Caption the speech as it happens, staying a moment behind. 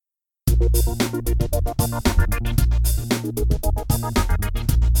Welcome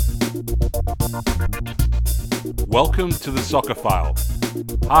to the Soccer File.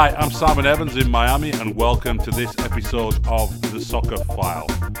 Hi, I'm Simon Evans in Miami, and welcome to this episode of the Soccer File.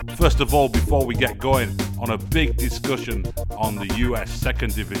 First of all, before we get going on a big discussion on the US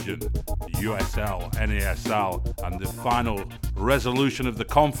Second Division, USL, NASL, and the final resolution of the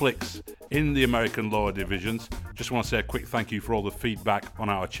conflicts in the American lower divisions, just want to say a quick thank you for all the feedback on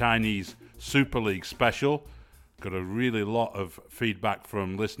our Chinese Super League special. Got a really lot of feedback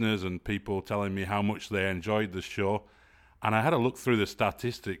from listeners and people telling me how much they enjoyed the show. And I had a look through the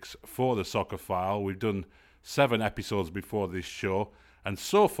statistics for the Soccer File. We've done 7 episodes before this show. And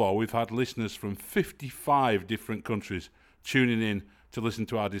so far, we've had listeners from 55 different countries tuning in to listen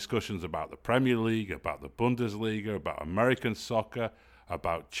to our discussions about the Premier League, about the Bundesliga, about American soccer,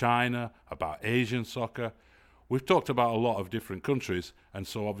 about China, about Asian soccer. We've talked about a lot of different countries. And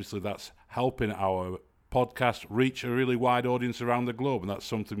so obviously that's helping our podcast reach a really wide audience around the globe, and that's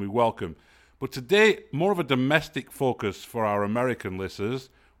something we welcome. But today, more of a domestic focus for our American listeners.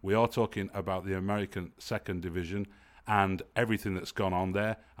 We are talking about the American Second Division and everything that's gone on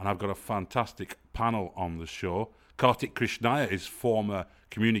there, and I've got a fantastic panel on the show. Kartik Krishnaiyer is former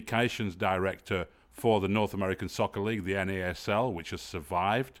communications director for the North American Soccer League, the NASL, which has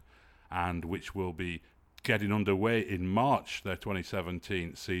survived and which will be getting underway in March, their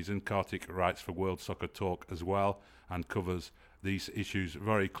 2017 season. Kartik writes for World Soccer Talk as well and covers these issues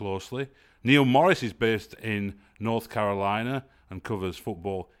very closely. Neil Morris is based in North Carolina and covers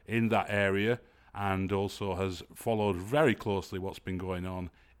football in that area and also has followed very closely what's been going on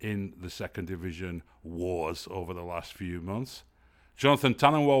in the Second Division wars over the last few months. Jonathan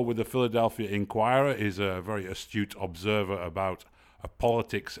Tannenwald with the Philadelphia Inquirer is a very astute observer about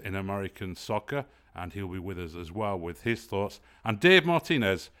politics in American soccer, and he'll be with us as well with his thoughts. And Dave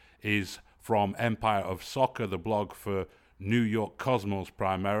Martinez is from Empire of Soccer, the blog for New York Cosmos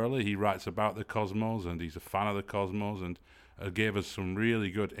primarily. He writes about the Cosmos, and he's a fan of the Cosmos, and gave us some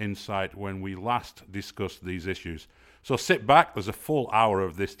really good insight when we last discussed these issues. So sit back, there's a full hour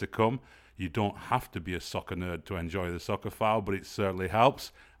of this to come. You don't have to be a soccer nerd to enjoy the Soccer File, but it certainly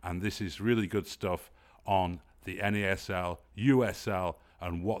helps, and this is really good stuff on the NASL, USL,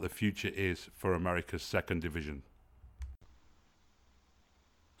 and what the future is for America's Second Division.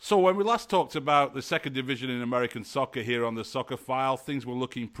 So when we last talked about the Second Division in American soccer here on the Soccer File, things were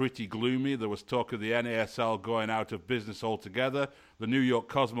looking pretty gloomy. There was talk of the NASL going out of business altogether. The New York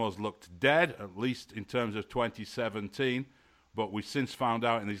Cosmos looked dead, at least in terms of 2017. But we've since found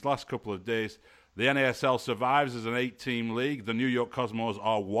out in these last couple of days the NASL survives as an 8-team league. The New York Cosmos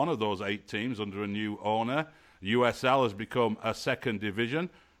are one of those 8 teams under a new owner. USL has become a second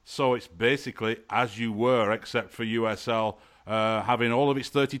division, so it's basically as you were, except for USL having all of its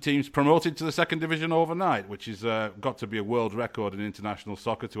 30 teams promoted to the second division overnight, which is got to be a world record in international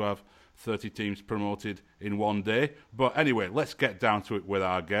soccer to have 30 teams promoted in one day. But anyway, let's get down to it with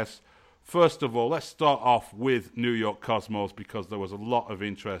our guests. First of all, let's start off with New York Cosmos, because there was a lot of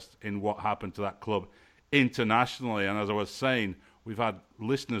interest in what happened to that club internationally, and as I was saying, we've had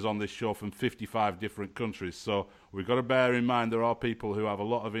listeners on this show from 55 different countries, so we've got to bear in mind there are people who have a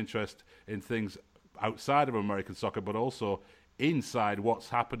lot of interest in things outside of American soccer, but also inside what's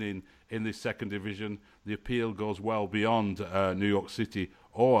happening in this second division. The appeal goes well beyond New York City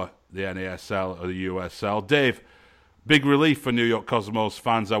or the NASL or the USL. Dave, big relief for New York Cosmos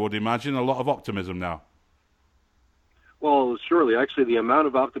fans, I would imagine. A lot of optimism now. Well, surely. Actually, the amount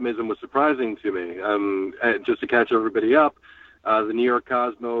of optimism was surprising to me. Just to catch everybody up, the New York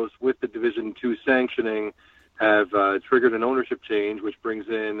Cosmos, with the Division II sanctioning, have triggered an ownership change, which brings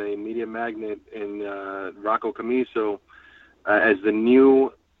in a media magnate in Rocco Camiso as the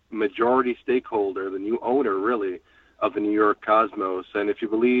new majority stakeholder, the new owner, really, of the New York Cosmos. And if you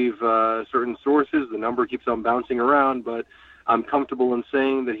believe certain sources, the number keeps on bouncing around, but I'm comfortable in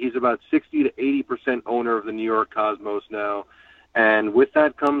saying that he's about 60 to 80% owner of the New York Cosmos now. And with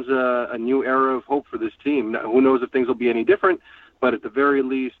that comes a new era of hope for this team. Now, who knows if things will be any different, but at the very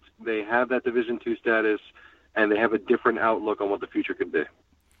least, they have that Division II status, and they have a different outlook on what the future could be.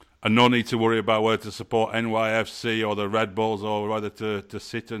 And no need to worry about whether to support NYFC or the Red Bulls, or whether to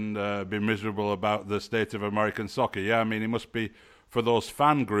sit and be miserable about the state of American soccer. Yeah, I mean, it must be, for those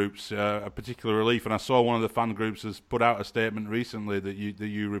fan groups, a particular relief. And I saw one of the fan groups has put out a statement recently that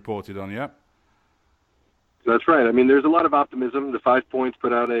you reported on, yeah? That's right. I mean, there's a lot of optimism. The 5 Points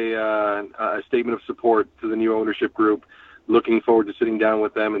put out a statement of support to the new ownership group, looking forward to sitting down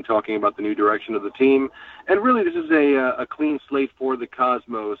with them and talking about the new direction of the team. And really, this is a clean slate for the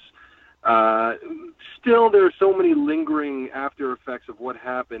Cosmos. Still, there are so many lingering after effects of what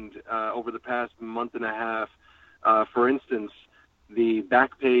happened over the past month and a half. For instance, the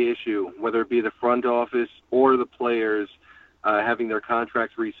back pay issue, whether it be the front office or the players having their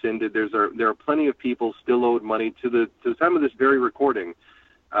contracts rescinded. There are plenty of people still owed money to the time of this very recording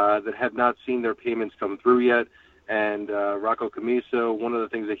that have not seen their payments come through yet. And Rocco Camiso, one of the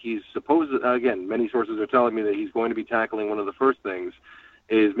things that he's again, many sources are telling me that he's going to be tackling, one of the first things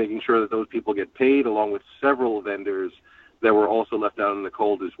is making sure that those people get paid, along with several vendors that were also left out in the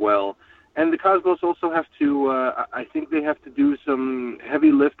cold as well. And the Cosmos also have to, I think they have to do some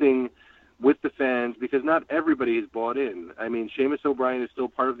heavy lifting with the fans, because not everybody is bought in. I mean, Seamus O'Brien is still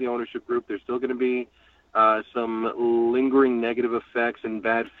part of the ownership group. There's still going to be some lingering negative effects and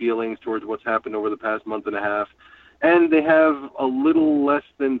bad feelings towards what's happened over the past month and a half. And they have a little less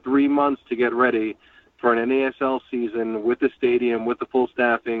than 3 months to get ready for an NASL season with the stadium, with the full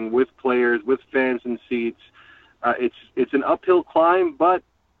staffing, with players, with fans and seats. It's an uphill climb, but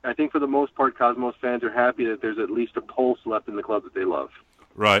I think for the most part, Cosmos fans are happy that there's at least a pulse left in the club that they love.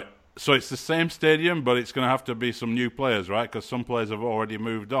 Right. So it's the same stadium, but it's going to have to be some new players, right? Because some players have already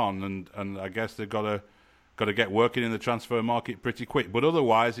moved on, and I guess they've got to get working in the transfer market pretty quick. But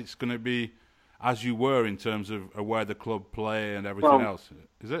otherwise, it's going to be as you were in terms of where the club play and everything else.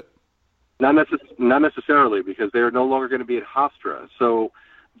 Is it? Not necessarily, because they're no longer going to be at Hofstra. So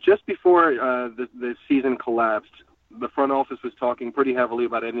just before the season collapsed, the front office was talking pretty heavily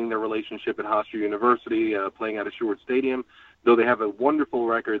about ending their relationship at Hofstra University, playing at a Sherwood Stadium. Though they have a wonderful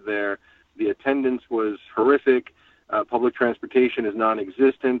record there, the attendance was horrific. Public transportation is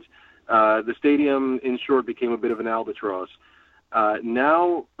non-existent. The stadium, in short, became a bit of an albatross.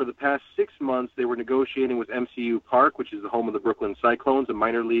 Now, for the past 6 months, they were negotiating with MCU Park, which is the home of the Brooklyn Cyclones, a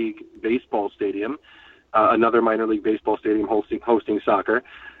minor league baseball stadium, another minor league baseball stadium hosting soccer.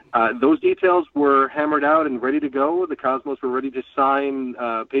 Those details were hammered out and ready to go. The Cosmos were ready to sign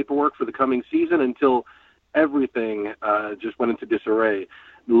paperwork for the coming season until everything just went into disarray.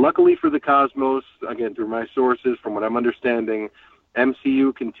 Luckily for the Cosmos, again, through my sources, from what I'm understanding,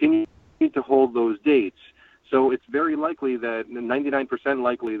 MCU continued to hold those dates. So it's very likely that, 99%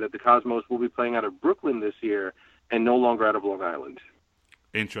 likely, that the Cosmos will be playing out of Brooklyn this year and no longer out of Long Island.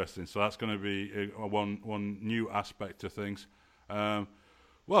 Interesting. So that's going to be one new aspect to things.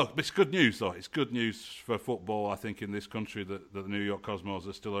 Well, it's good news, though. It's good news for football, I think, in this country that the New York Cosmos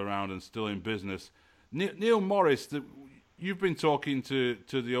are still around and still in business. Neil Morris, you've been talking to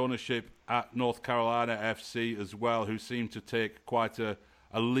the ownership at North Carolina FC as well, who seem to take quite a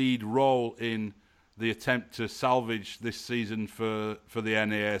lead role in the attempt to salvage this season for the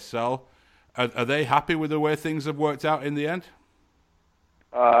NASL. Are they happy with the way things have worked out in the end?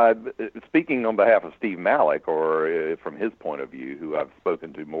 Speaking on behalf of Steve Malik, or from his point of view, who I've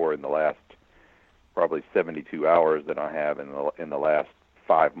spoken to more in the last probably 72 hours than I have in the last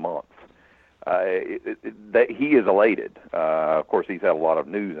 5 months, that he is elated. Of course, he's had a lot of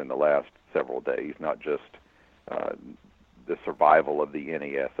news in the last several days, not just the survival of the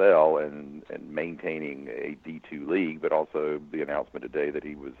NASL and maintaining a D2 league, but also the announcement today that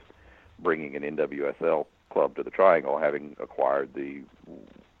he was bringing an NWSL club to the Triangle, having acquired the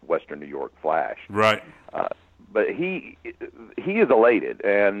Western New York Flash. Right. But he is elated,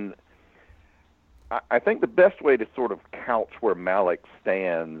 and I think the best way to sort of couch where Malik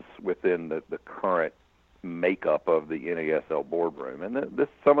stands within the current makeup of the NASL boardroom, and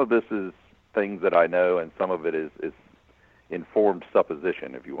some of this is things that I know, and some of it is informed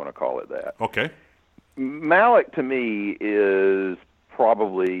supposition, if you want to call it that. Okay. Malik, to me, is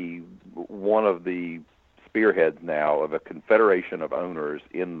probably one of the spearheads now of a confederation of owners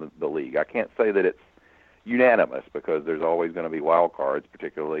in the league. I can't say that it's unanimous, because there's always going to be wild cards,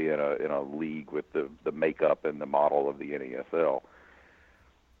 particularly in a league with the makeup and the model of the NASL.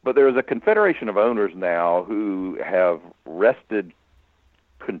 But there is a confederation of owners now who have wrested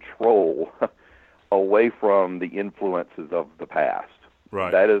control away from the influences of the past.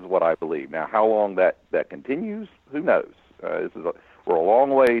 Right. That is what I believe. Now, how long that continues, who knows? We're a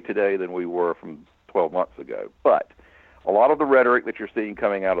long way today than we were from 12 months ago. But a lot of the rhetoric that you're seeing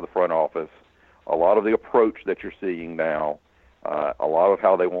coming out of the front office, a lot of the approach that you're seeing now, a lot of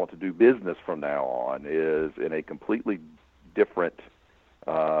how they want to do business from now on is in a completely different,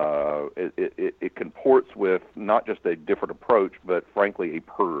 it comports with not just a different approach, but frankly a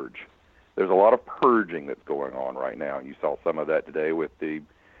purge. There's a lot of purging that's going on right now. You saw some of that today with the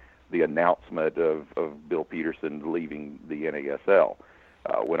announcement of Bill Peterson leaving the NASL.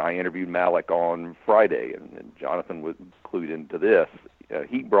 When I interviewed Malik on Friday, and Jonathan was clued into this,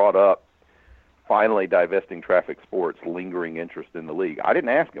 he brought up finally divesting traffic sports lingering interest in the league. I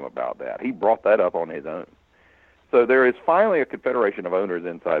didn't ask him about that. He brought that up on his own. So there is finally a confederation of owners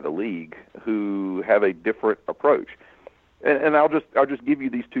inside the league who have a different approach. And I'll just give you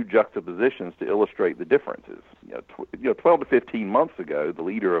these two juxtapositions to illustrate the differences. 12 to 15 months ago, the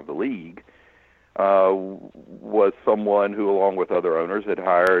leader of the league was someone who, along with other owners, had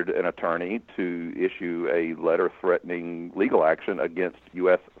hired an attorney to issue a letter threatening legal action against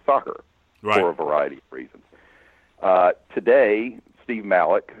U.S. soccer for a variety of reasons. Today, Steve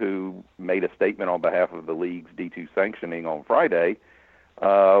Malik, who made a statement on behalf of the league's D2 sanctioning on Friday,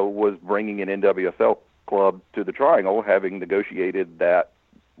 was bringing an NWSL club to the Triangle, having negotiated that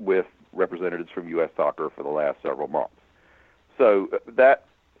with representatives from U.S. soccer for the last several months. So that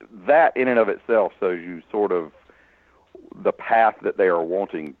in and of itself shows you sort of the path that they are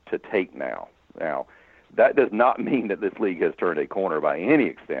wanting to take now. Now, that does not mean that this league has turned a corner by any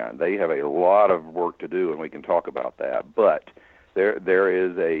extent. They have a lot of work to do, and we can talk about that. But there's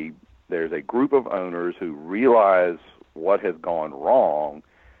a group of owners who realize what has gone wrong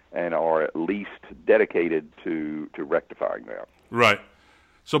and are at least dedicated to rectifying that. Right.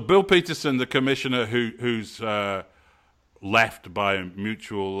 So Bill Peterson, the commissioner who's left by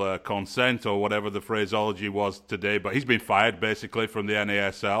mutual consent or whatever the phraseology was today, but he's been fired basically from the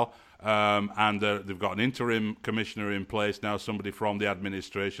NASL, and they've got an interim commissioner in place now, somebody from the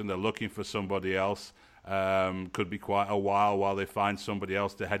administration. They're looking for somebody else. Could be quite a while they find somebody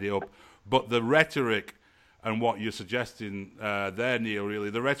else to head it up. But the rhetoric and what you're suggesting there, Neil, really,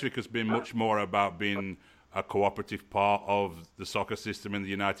 the rhetoric has been much more about being a cooperative part of the soccer system in the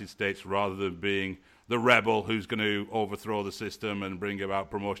United States rather than being the rebel who's going to overthrow the system and bring about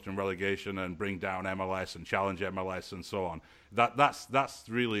promotion and relegation and bring down MLS and challenge MLS and so on. That's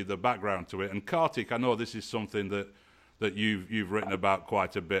really the background to it. And Kartik, I know this is something that you've written about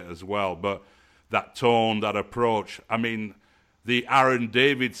quite a bit as well, but that tone, that approach, I mean, the Aaron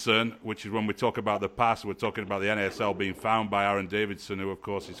Davidson, which is when we talk about the past, we're talking about the NASL being found by Aaron Davidson, who, of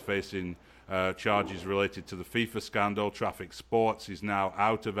course, is facing charges related to the FIFA scandal. Traffic Sports is now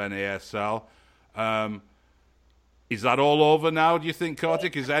out of NASL. Is that all over now, do you think,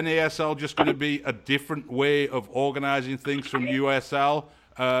 Kartik? Is NASL just going to be a different way of organising things from USL,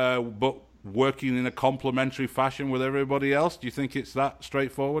 but working in a complementary fashion with everybody else? Do you think it's that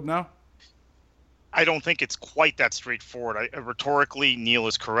straightforward now? I don't think it's quite that straightforward. Rhetorically, Neil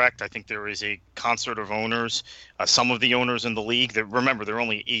is correct. I think there is a concert of owners. Some of the owners in the league, remember, there are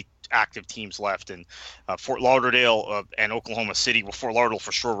only 8 active teams left, and Fort Lauderdale and Oklahoma City. Well, Fort Lauderdale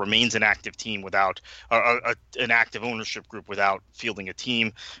for sure remains an active team without an active ownership group without fielding a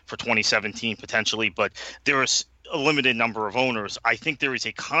team for 2017 potentially. But there is a limited number of owners. I think there is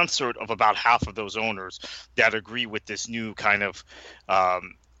a concert of about half of those owners that agree with this new kind of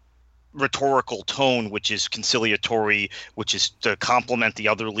rhetorical tone, which is conciliatory, which is to complement the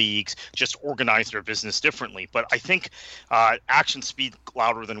other leagues, just organize their business differently. But I think actions speak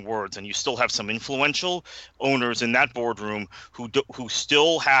louder than words, and you still have some influential owners in that boardroom who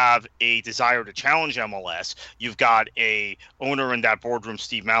still have a desire to challenge MLS. You've got a owner in that boardroom,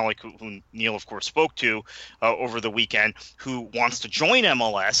 Steve Malik, who Neil, of course, spoke to over the weekend, who wants to join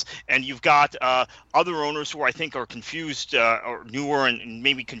MLS, and you've got other owners who I think are confused or newer and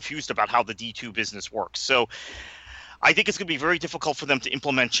maybe confused about how the D2 business works. So I think it's going to be very difficult for them to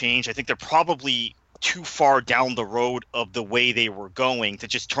implement change. I think they're probably too far down the road of the way they were going to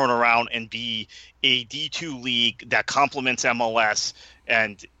just turn around and be a D2 league that complements MLS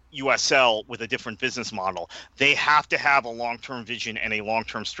and USL with a different business model. They have to have a long-term vision and a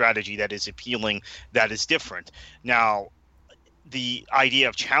long-term strategy that is appealing, that is different. Now, the idea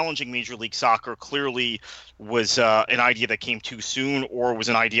of challenging Major League Soccer clearly was an idea that came too soon, or was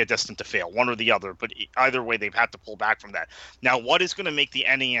an idea destined to fail, one or the other. But either way, they've had to pull back from that. Now, what is going to make the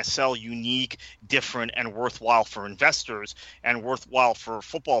NASL unique, different, and worthwhile for investors and worthwhile for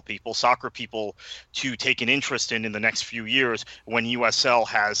football people, soccer people, to take an interest in the next few years, when USL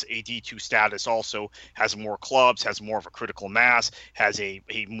has a D2 status, also has more clubs, has more of a critical mass, has a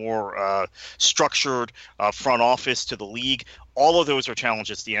more structured front office to the league? All of those are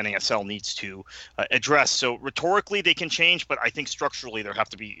challenges the NASL needs to address. So rhetorically, they can change, but I think structurally there have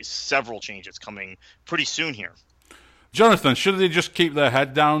to be several changes coming pretty soon here. Jonathan, should they just keep their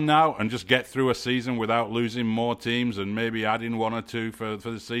head down now and just get through a season without losing more teams and maybe adding one or two for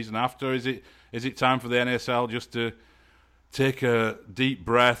the season after? Is it time for the NASL just to take a deep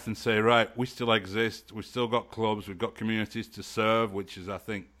breath and say, right, we still exist, we've still got clubs, we've got communities to serve, which is, I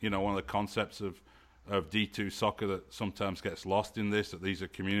think, one of the concepts of D2 soccer that sometimes gets lost in this, that these are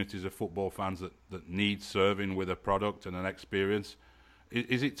communities of football fans that need serving with a product and an experience.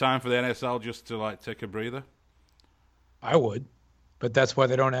 Is it time for the NSL just to take a breather? I would, but that's why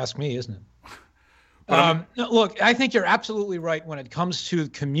they don't ask me, isn't it? No, look, I think you're absolutely right when it comes to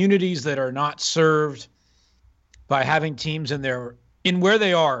communities that are not served by having teams in where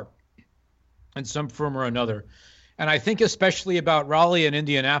they are in some form or another. And I think especially about Raleigh and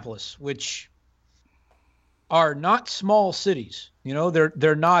Indianapolis, which are not small cities.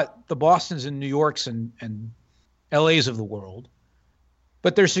 They're not the Bostons and New Yorks and LAs of the world,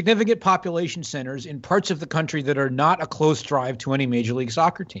 but they're significant population centers in parts of the country that are not a close drive to any Major League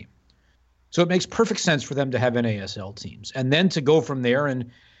Soccer team. So it makes perfect sense for them to have NASL teams and then to go from there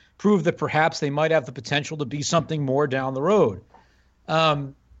and prove that perhaps they might have the potential to be something more down the road.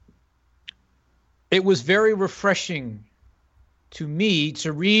 It was very refreshing to me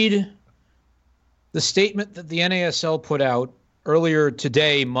to read the statement that the NASL put out earlier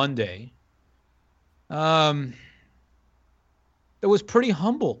today, Monday. It was pretty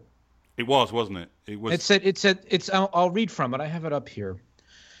humble. It was, wasn't it? It said, I'll read from it. I have it up here.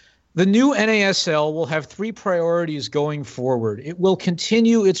 The new NASL will have 3 priorities going forward. It will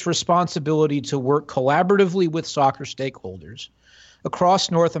continue its responsibility to work collaboratively with soccer stakeholders across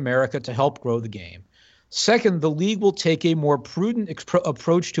North America to help grow the game. Second, the league will take a more prudent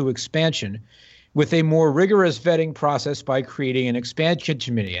approach to expansion with a more rigorous vetting process by creating an expansion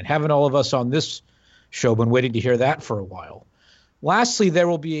committee. And haven't all of us on this show been waiting to hear that for a while? Lastly, there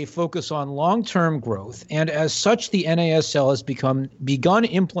will be a focus on long-term growth, and as such, the NASL has begun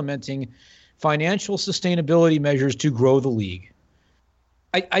implementing financial sustainability measures to grow the league.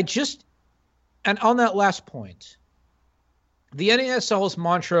 And on that last point, the NASL's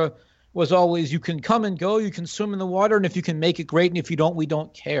mantra was always, you can come and go, you can swim in the water, and if you can make it, great, and if you don't, we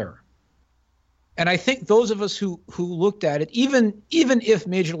don't care. And I think those of us who looked at it, even if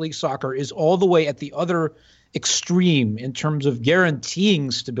Major League Soccer is all the way at the other extreme in terms of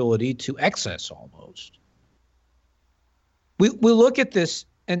guaranteeing stability to excess almost, we look at this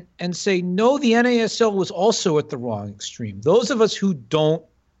and say, no, the NASL was also at the wrong extreme. Those of us who don't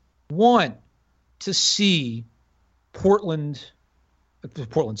want to see Portsmouth,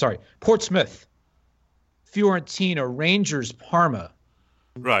 Fiorentina, Rangers, Parma,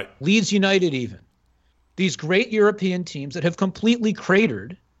 right, Leeds United even, these great European teams that have completely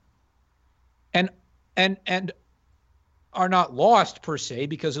cratered and are not lost per se,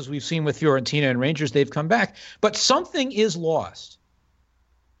 because as we've seen with Fiorentina and Rangers, they've come back. But something is lost.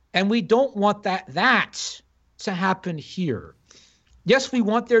 And we don't want that to happen here. Yes, we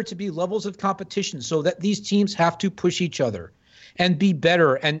want there to be levels of competition so that these teams have to push each other and be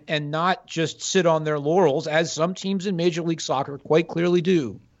better and not just sit on their laurels, as some teams in Major League Soccer quite clearly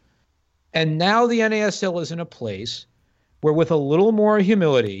do. And now the NASL is in a place where, with a little more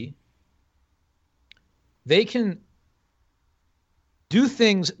humility, they can do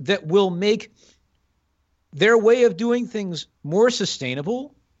things that will make their way of doing things more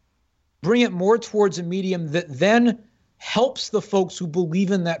sustainable, bring it more towards a medium that then helps the folks who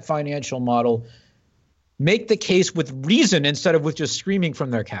believe in that financial model make the case with reason instead of with just screaming from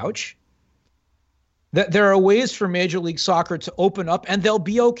their couch. That there are ways for Major League Soccer to open up, and they'll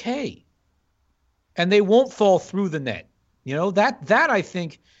be okay. And they won't fall through the net. That I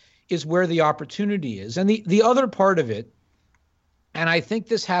think is where the opportunity is. And the other part of it, and I think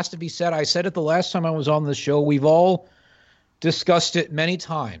this has to be said, I said it the last time I was on the show, we've all discussed it many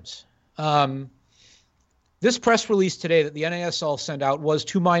times. This press release today that the NASL sent out was,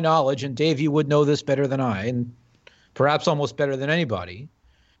 to my knowledge, and Dave, you would know this better than I, and perhaps almost better than anybody,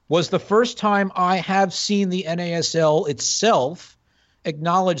 was the first time I have seen the NASL itself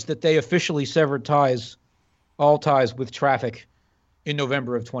acknowledge that they officially severed all ties with traffic in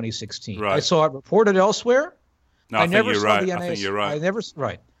November of 2016. Right. I saw it reported elsewhere. No, I think you're right. I think you're right.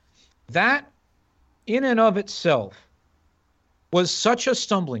 Right. That, in and of itself, was such a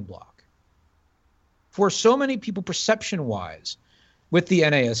stumbling block for so many people perception-wise with the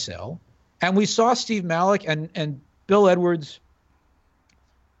NASL. And we saw Steve Malik and Bill Edwards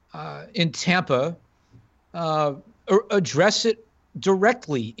in Tampa address it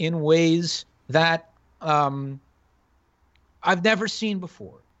directly in ways that I've never seen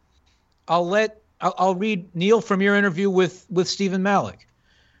before. I'll read, Neil, from your interview with Stephen Malik.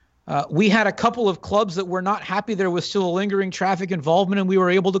 We had a couple of clubs that were not happy there was still a lingering traffic involvement, and we were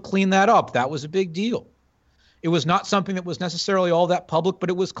able to clean that up. That was a big deal. It was not something that was necessarily all that public, but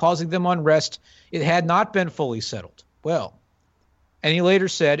it was causing them unrest. It had not been fully settled. Well, and he later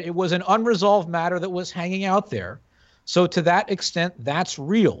said it was an unresolved matter that was hanging out there. So to that extent, that's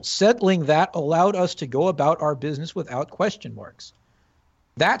real. Settling that allowed us to go about our business without question marks.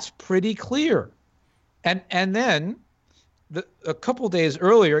 That's pretty clear. And then a couple days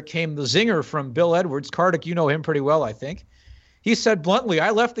earlier came the zinger from Bill Edwards. Kartik, you know him pretty well, I think. He said bluntly,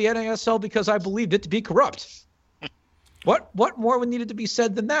 I left the NASL because I believed it to be corrupt. What more needed to be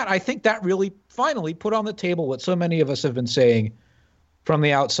said than that? I think that really finally put on the table what so many of us have been saying from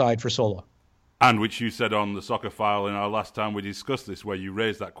the outside for so long. And which you said on the Soccer File in our last time we discussed this, where you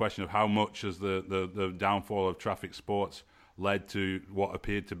raised that question of how much has the downfall of traffic sports led to what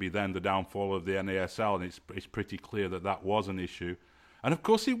appeared to be then the downfall of the NASL, and it's pretty clear that was an issue. And of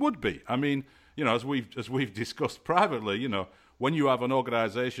course it would be. I mean, you know, as we've discussed privately, you know, when you have an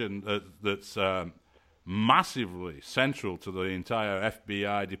organisation that's massively central to the entire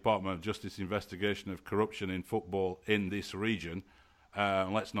FBI Department of Justice investigation of corruption in football in this region.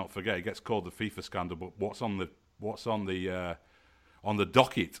 Let's not forget, it gets called the FIFA scandal, but what's on the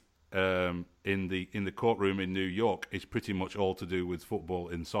docket in the courtroom in New York is pretty much all to do with football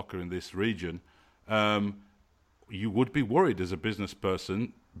and soccer in this region. You would be worried as a business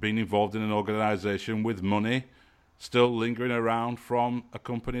person being involved in an organisation with money still lingering around from a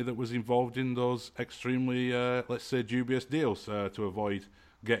company that was involved in those extremely, let's say, dubious deals to avoid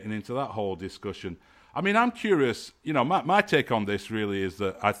getting into that whole discussion. I mean, I'm curious, you know, my take on this really is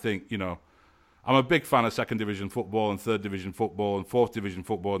that I think, you know, I'm a big fan of second division football and third division football and fourth division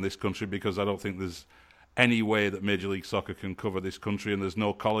football in this country because I don't think there's any way that Major League Soccer can cover this country, and there's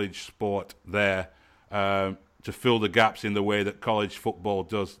no college sport there to fill the gaps in the way that college football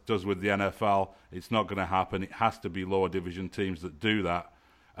does with the NFL. It's not going to happen. It has to be lower division teams that do that.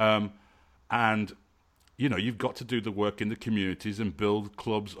 And you know, you've got to do the work in the communities and build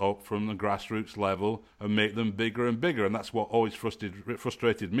clubs up from the grassroots level and make them bigger and bigger. And that's what always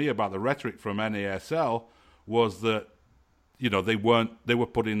frustrated me about the rhetoric from NASL was that, you know, they were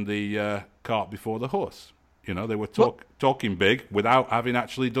putting the cart before the horse. You know, they were talking big without having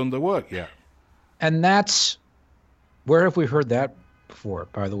actually done the work yet. And that's, where have we heard that before,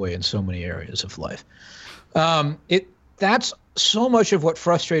 by the way, in so many areas of life? That's so much of what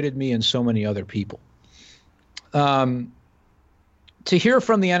frustrated me and so many other people. To hear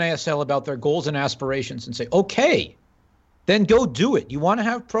from the NASL about their goals and aspirations and say, okay, then go do it. You want to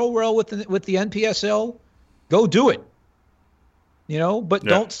have pro rel with the NPSL? Go do it. You know, but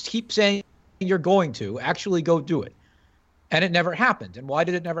don't keep saying you're going to. Actually go do it. And it never happened. And why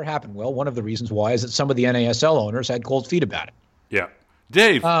did it never happen? Well, one of the reasons why is that some of the NASL owners had cold feet about it. Yeah.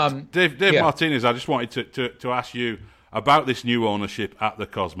 Dave Martinez, I just wanted to ask you about this new ownership at the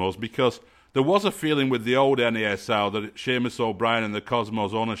Cosmos, because there was a feeling with the old NASL that Seamus O'Brien and the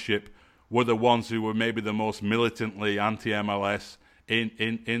Cosmos ownership were the ones who were maybe the most militantly anti-MLS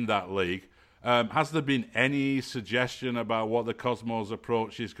in that league. Has there been any suggestion about what the Cosmos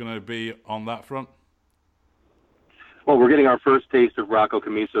approach is going to be on that front? Well, we're getting our first taste of Rocco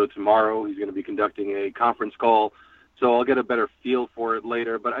Camiso tomorrow. He's going to be conducting a conference call, so I'll get a better feel for it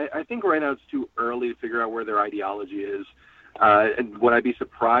later. But I think right now it's too early to figure out where their ideology is. And would I be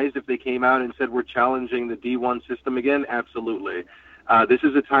surprised if they came out and said we're challenging the D1 system again? Absolutely. This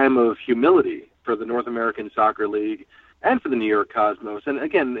is a time of humility for the North American Soccer League and for the New York Cosmos. And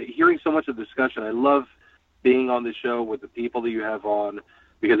again, hearing so much of the discussion, I love being on the show with the people that you have on,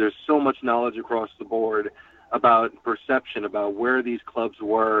 because there's so much knowledge across the board about perception, about where these clubs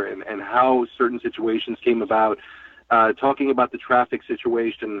were and how certain situations came about. Talking about the traffic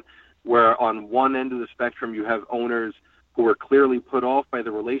situation, where on one end of the spectrum you have owners who were clearly put off by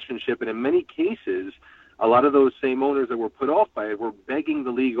the relationship, and in many cases, a lot of those same owners that were put off by it were begging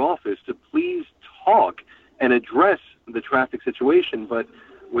the league office to please talk and address the traffic situation. But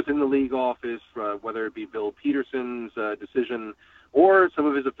within the league office, whether it be Bill Peterson's decision or some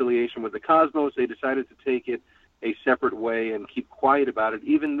of his affiliation with the Cosmos, they decided to take it a separate way and keep quiet about it,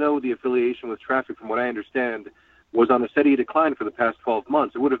 even though the affiliation with traffic, from what I understand, was on a steady decline for the past 12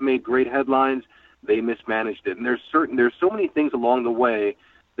 months. It would have made great headlines. They mismanaged it. And there's so many things along the way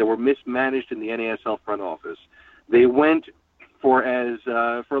that were mismanaged in the NASL front office. They went for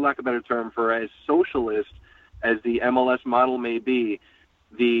lack of a better term, for as socialist as the MLS model may be,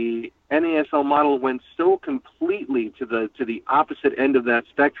 the NASL model went so completely to the opposite end of that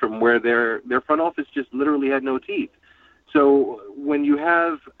spectrum, where their front office just literally had no teeth. So when you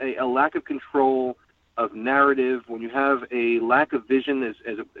have a lack of control of narrative, when you have a lack of vision as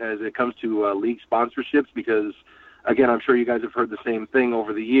it comes to league sponsorships, because again, I'm sure you guys have heard the same thing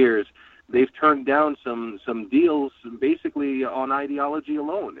over the years, they've turned down some deals basically on ideology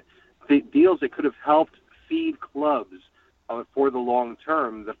alone. The deals that could have helped feed clubs for the long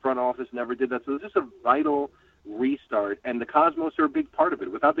term, the front office never did that. So this is a vital restart, and the Cosmos are a big part of it.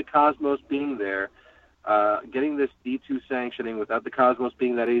 Without the Cosmos being there, getting this D2 sanctioning, without the Cosmos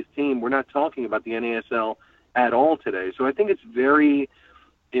being that A's team, we're not talking about the NASL at all today. So I think it's very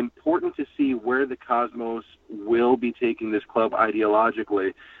important to see where the Cosmos will be taking this club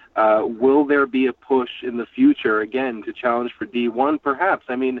ideologically. Will there be a push in the future, again, to challenge for D1? Perhaps.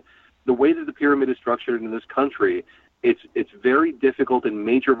 I mean, the way that the pyramid is structured in this country, it's very difficult in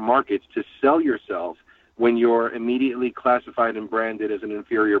major markets to sell yourself when you're immediately classified and branded as an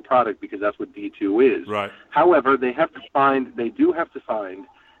inferior product, because that's what D2 is. Right. However, they do have to find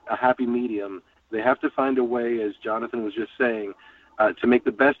a happy medium. They have to find a way, as Jonathan was just saying, to make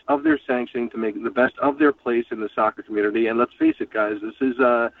the best of their sanctioning, to make the best of their place in the soccer community. And let's face it, guys, this is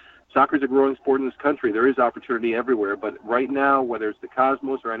soccer is a growing sport in this country. There is opportunity everywhere. But right now, whether it's the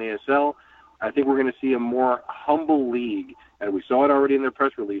Cosmos or NASL, I think we're going to see a more humble league. And we saw it already in their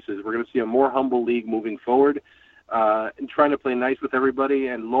press releases. We're going to see a more humble league moving forward and trying to play nice with everybody.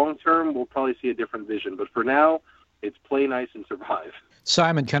 And long term, we'll probably see a different vision. But for now, it's play nice and survive.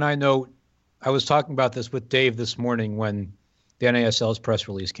 Simon, can I note, I was talking about this with Dave this morning when the NASL's press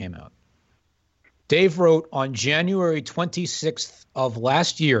release came out. Dave wrote on January 26th of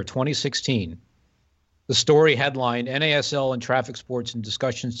last year, 2016, the story headlined NASL and Traffic Sports in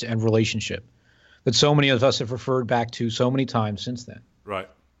Discussions to End Relationship, that so many of us have referred back to so many times since then. Right.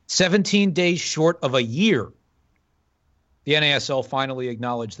 17 days short of a year, the NASL finally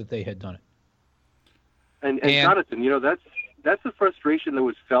acknowledged that they had done it. And Jonathan, that's the frustration that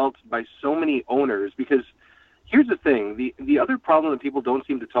was felt by so many owners, because here's the thing, the other problem that people don't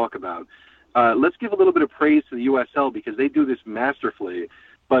seem to talk about, let's give a little bit of praise to the USL because they do this masterfully,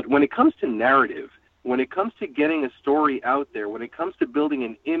 but when it comes to narrative, when it comes to getting a story out there, when it comes to building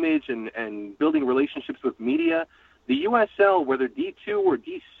an image and building relationships with media, the USL, whether D2 or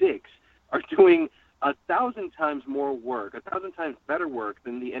D6, are doing 1,000 times more work, 1,000 times better work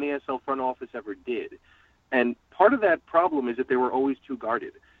than the NASL front office ever did. And part of that problem is that they were always too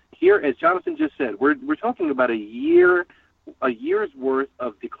guarded. Here, as Jonathan just said, we're talking about a year's worth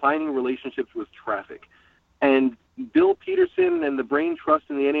of declining relationships with traffic. And Bill Peterson and the Brain Trust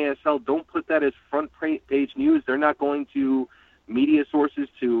and the NASL don't put that as front page news. They're not going to media sources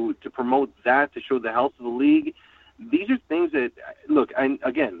to promote that, to show the health of the league. These are things that, look,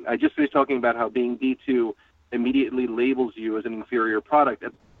 again, I just finished talking about how being D2 immediately labels you as an inferior product.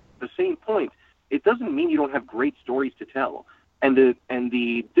 At the same point, it doesn't mean you don't have great stories to tell. And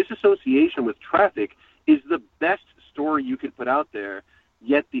the disassociation with traffic is the best story you could put out there,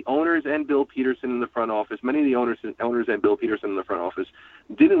 yet the owners and Bill Peterson in the front office, many of the owners and Bill Peterson in the front office,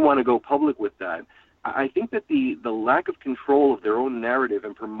 didn't want to go public with that. I think that the lack of control of their own narrative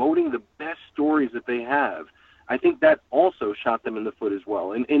and promoting the best stories that they have, I think that also shot them in the foot as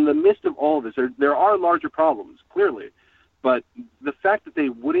well. And in the midst of all of this, there are larger problems, clearly, but the fact that they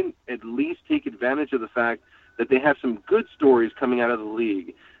wouldn't at least take advantage of the fact that they have some good stories coming out of the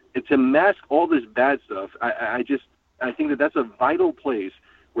league, and to mask all this bad stuff, I think that that's a vital place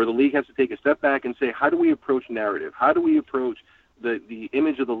where the league has to take a step back and say, how do we approach narrative? How do we approach the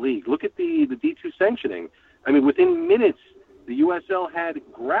image of the league? Look at the D2 sanctioning. I mean, within minutes, the USL had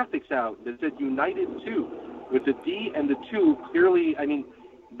graphics out that said United 2, with the D and the 2 clearly. I mean,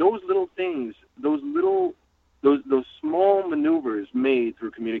 those little things, those small maneuvers made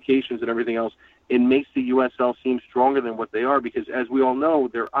through communications and everything else, it makes the USL seem stronger than what they are, because as we all know,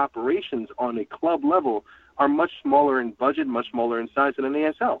 their operations on a club level are much smaller in budget, much smaller in size than an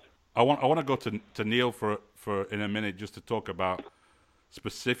ASL. I want to go to Neil for in a minute, just to talk about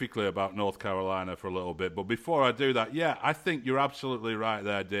specifically about North Carolina for a little bit. But before I do that, yeah, I think you're absolutely right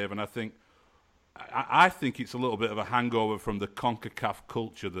there, Dave, and I think it's a little bit of a hangover from the CONCACAF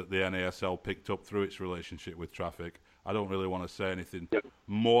culture that the NASL picked up through its relationship with traffic. I don't really want to say anything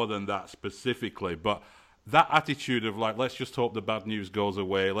more than that specifically, but that attitude of like, let's just hope the bad news goes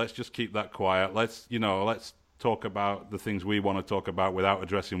away, let's just keep that quiet, let's talk about the things we want to talk about without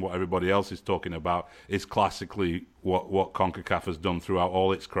addressing what everybody else is talking about, is classically what CONCACAF has done throughout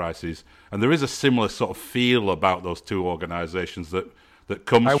all its crises. And there is a similar sort of feel about those two organizations that comes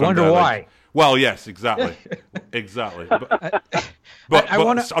from. I wonder why. Well, yes, exactly, exactly. But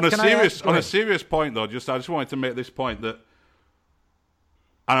on a serious point, though, I just wanted to make this point that,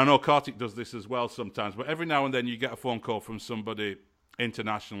 and I know Kartik does this as well sometimes, but every now and then you get a phone call from somebody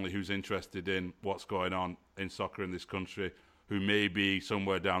internationally who's interested in what's going on in soccer in this country, who may be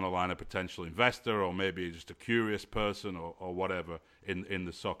somewhere down the line a potential investor, or maybe just a curious person, or whatever in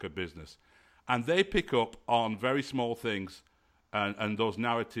the soccer business, and they pick up on very small things and those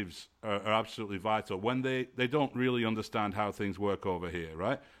narratives are absolutely vital when they don't really understand how things work over here,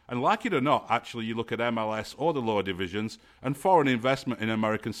 right? And like it or not, actually, you look at MLS or the lower divisions, and foreign investment in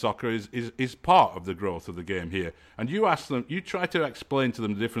American soccer is part of the growth of the game here. And you ask them, you try to explain to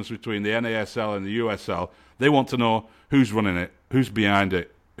them the difference between the NASL and the USL. They want to know who's running it, who's behind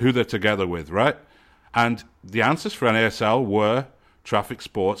it, who they're together with, right? And the answers for NASL were Traffic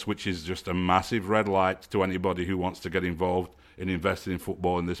Sports, which is just a massive red light to anybody who wants to get involved in investing in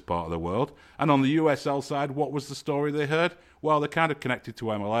football in this part of the world. And on the USL side, what was the story they heard? Well, they're kind of connected to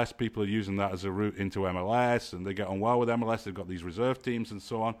MLS. People are using that as a route into MLS, and they get on well with MLS. They've got these reserve teams and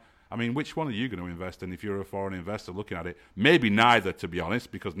so on. I mean, which one are you going to invest in if you're a foreign investor looking at it? Maybe neither, to be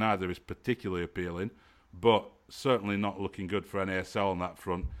honest, because neither is particularly appealing, but certainly not looking good for NASL on that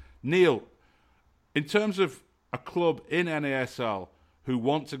front. Neil, in terms of a club in NASL who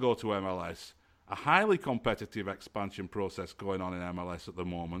want to go to MLS, a highly competitive expansion process going on in MLS at the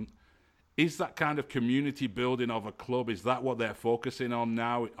moment. Is that kind of community building of a club, is that what they're focusing on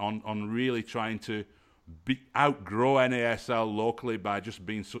now, on really trying to outgrow NASL locally by just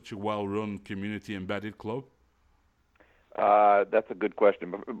being such a well-run, community-embedded club? That's a good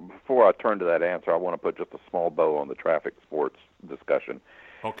question. Before I turn to that answer, I want to put just a small bow on the Traffic Sports discussion.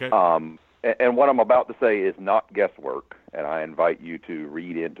 Okay. And what I'm about to say is not guesswork, and I invite you to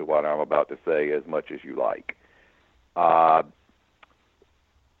read into what I'm about to say as much as you like.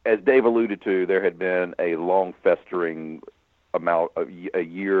 As Dave alluded to, there had been a long festering amount of a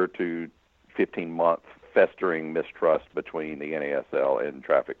year to 15 months festering mistrust between the NASL and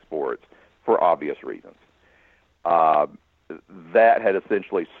Traffic Sports for obvious reasons. That had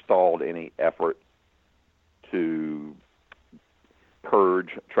essentially stalled any effort to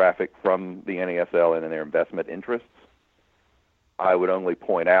purge traffic from the NASL and in their investment interests. I would only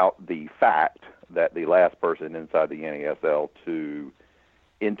point out the fact that the last person inside the NASL to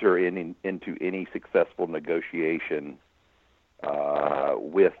enter into any successful negotiation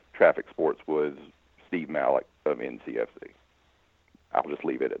with Traffic Sports was Steve Malik of NCFC. I'll just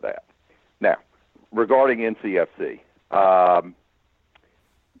leave it at that. Now, regarding NCFC,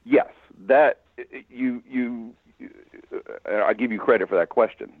 yes, that I give you credit for that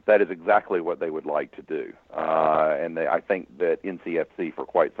question. That is exactly what they would like to do. And I think that NCFC for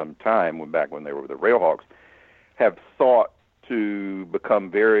quite some time, back when they were the Railhawks, have sought to become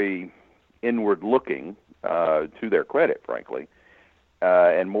very inward-looking, to their credit, frankly,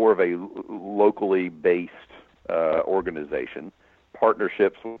 and more of a locally based organization,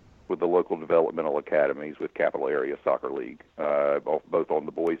 partnerships with the local developmental academies, with Capital Area Soccer League, both on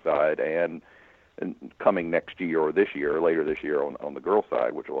the boys' side and coming next year or later this year on the girls'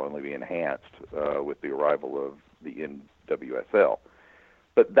 side, which will only be enhanced with the arrival of the NWSL.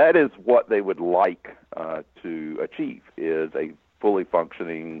 But that is what they would like to achieve, is a fully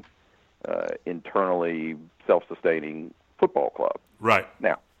functioning, internally self-sustaining football club. Right.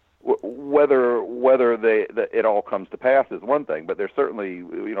 Now, whether it all comes to pass is one thing, but there's certainly,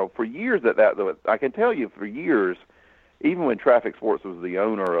 for years I can tell you for years, even when Traffic Sports was the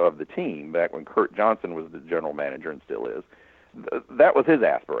owner of the team, back when Kurt Johnson was the general manager and still is, that was his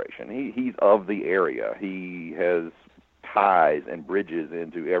aspiration. He's of the area. He has ties and bridges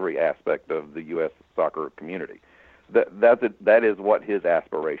into every aspect of the U.S. soccer community. That is what his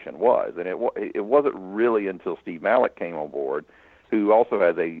aspiration was, and it wasn't really until Steve Malik came on board, who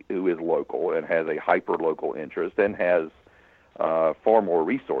is local and has a hyper local interest and has far more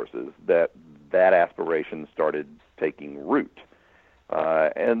resources, that aspiration started taking root.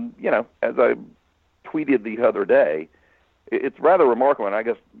 And as I tweeted the other day, it's rather remarkable, and I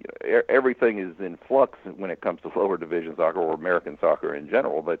guess everything is in flux when it comes to lower division soccer or American soccer in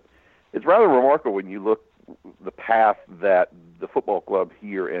general, but it's rather remarkable when you look the path that the football club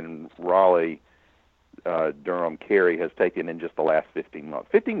here in Raleigh, Durham, Cary has taken in just the last 15 months.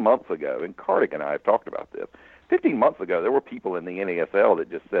 15 months ago, and Kartik and I have talked about this, 15 months ago there were people in the NASL that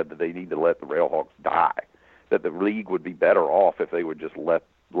just said that they need to let the Railhawks die, that the league would be better off if they would just let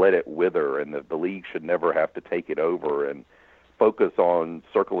it wither, and that the league should never have to take it over and focus on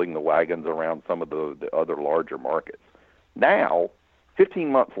circling the wagons around some of the other larger markets. Now,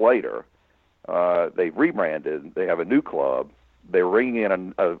 15 months later, they've rebranded, they have a new club, they're bringing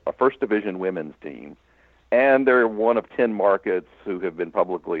in a first division women's team, and they're one of 10 markets who have been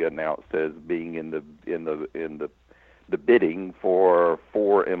publicly announced as being in the bidding for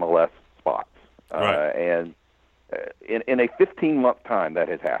 4 MLS spots. Right. And in a 15-month time, that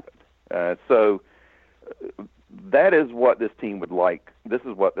has happened. So that is what this team would like. That's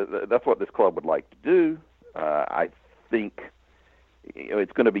what this club would like to do. I think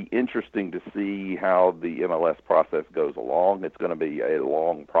it's going to be interesting to see how the MLS process goes along. It's going to be a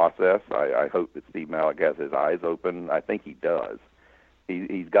long process. I hope that Steve Malik has his eyes open. I think he does.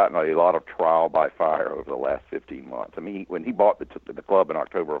 He's gotten a lot of trial by fire over the last 15 months. I mean, when he bought the club in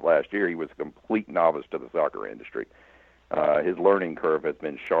October of last year, he was a complete novice to the soccer industry. His learning curve has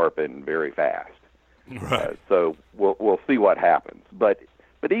been sharpened very fast. Right. So we'll see what happens. But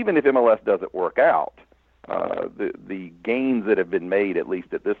even if MLS doesn't work out, the gains that have been made, at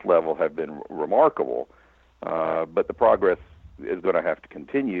least at this level, have been remarkable. But the progress is going to have to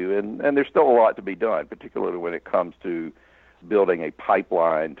continue, and there's still a lot to be done, particularly when it comes to building a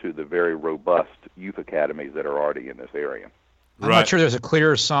pipeline to the very robust youth academies that are already in this area. I'm not sure there's a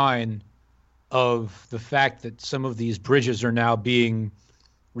clear sign of the fact that some of these bridges are now being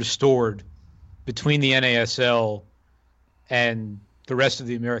restored between the NASL and the rest of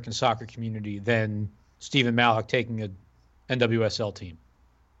the American soccer community than Stephen Malik taking an NWSL team.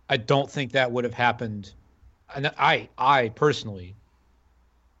 I don't think that would have happened. And I personally,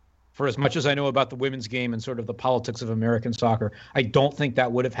 for as much as I know about the women's game and sort of the politics of American soccer, I don't think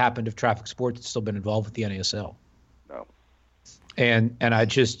that would have happened if Traffic Sports had still been involved with the NASL. No. And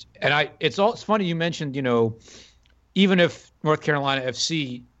it's funny you mentioned, even if North Carolina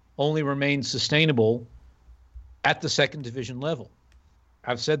FC only remains sustainable at the second division level.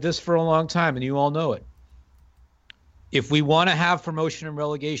 I've said this for a long time, and you all know it. If we want to have promotion and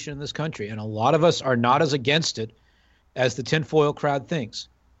relegation in this country, and a lot of us are not as against it as the tinfoil crowd thinks,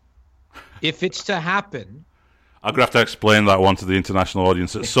 if it's to happen, I'm gonna have to explain that one to the international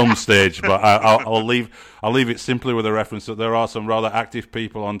audience at some stage, but I'll leave it simply with a reference that there are some rather active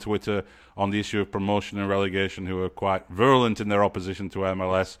people on Twitter on the issue of promotion and relegation who are quite virulent in their opposition to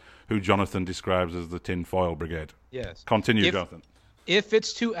MLS, who Jonathan describes as the tinfoil brigade. Yes. Continue, Jonathan. If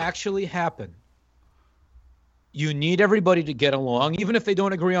it's to actually happen, you need everybody to get along. Even if they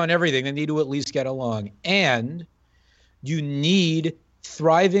don't agree on everything, they need to at least get along. And you need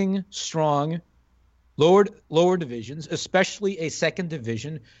thriving, strong, lower divisions, especially a second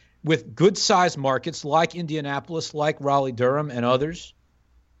division with good-sized markets like Indianapolis, like Raleigh-Durham, and others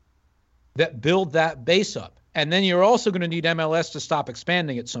that build that base up. And then you're also going to need MLS to stop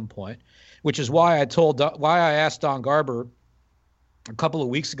expanding at some point, which is why I asked Don Garber a couple of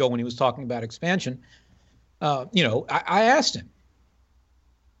weeks ago when he was talking about expansion. I asked him,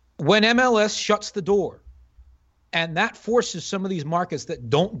 when MLS shuts the door and that forces some of these markets that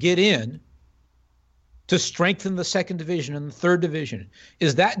don't get in to strengthen the second division and the third division,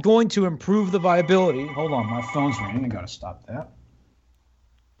 is that going to improve the viability? Hold on, my phone's ringing. I got to stop that.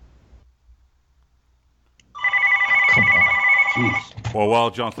 Come on. Jeez. Well, while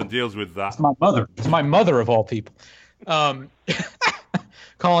Jonathan deals with that. It's my mother. It's my mother of all people.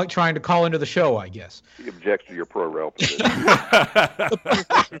 Trying to call into the show, I guess. He objects to your pro rel position.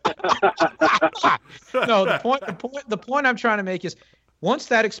 No, the point I'm trying to make is once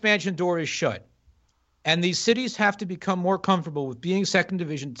that expansion door is shut and these cities have to become more comfortable with being second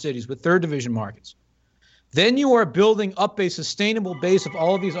division cities with third division markets, then you are building up a sustainable base of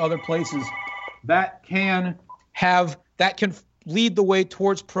all of these other places that can lead the way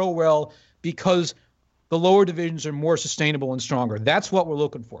towards pro rel because the lower divisions are more sustainable and stronger. That's what we're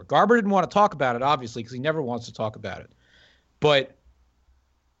looking for. Garber didn't want to talk about it, obviously, because he never wants to talk about it. But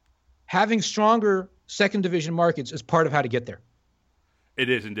having stronger second division markets is part of how to get there. It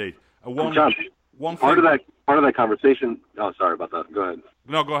is indeed. Part of that conversation. Oh, sorry about that. Go ahead.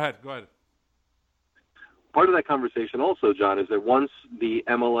 No, go ahead. Part of that conversation also, John, is that once the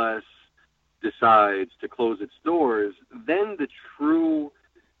MLS decides to close its doors, then the true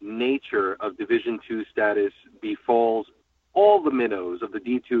nature of Division II status befalls all the minnows of the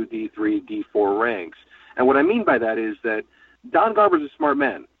D2, D3, D4 ranks. And what I mean by that is that Don Garber's a smart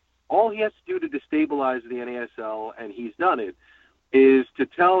man. All he has to do to destabilize the NASL, and he's done it, is to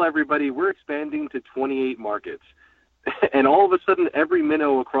tell everybody we're expanding to 28 markets. And all of a sudden, every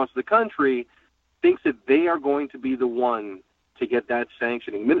minnow across the country thinks that they are going to be the one to get that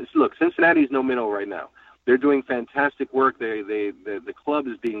sanctioning. Look, Cincinnati's no minnow right now. They're doing fantastic work. The club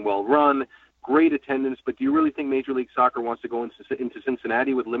is being well run, great attendance. But do you really think Major League Soccer wants to go into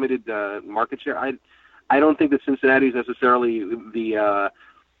Cincinnati with limited market share? I don't think that Cincinnati is necessarily the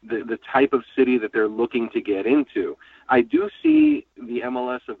type of city that they're looking to get into. I do see the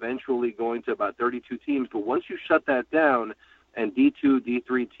MLS eventually going to about 32 teams, but once you shut that down and D2,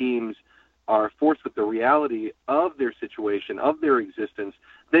 D3 teams are forced with the reality of their situation, of their existence,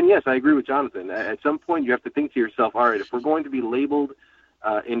 then yes, I agree with Jonathan. At some point, you have to think to yourself, all right, if we're going to be labeled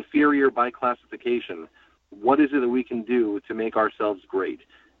inferior by classification, what is it that we can do to make ourselves great?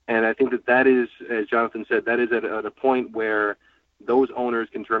 And I think that is, as Jonathan said, that is at a point where those owners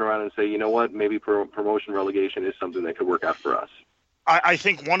can turn around and say, you know what, maybe promotion relegation is something that could work out for us. I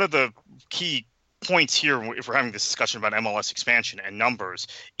think one of the key points here, if we're having this discussion about MLS expansion and numbers,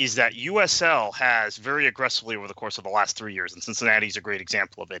 is that USL has very aggressively over the course of the last 3 years, and Cincinnati is a great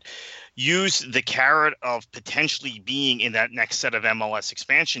example of it, used the carrot of potentially being in that next set of MLS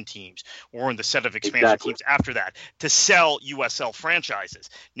expansion teams or in the set of expansion teams after that to sell USL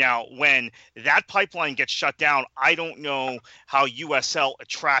franchises. Now, when that pipeline gets shut down, I don't know how USL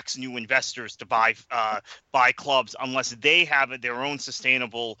attracts new investors to buy clubs unless they have their own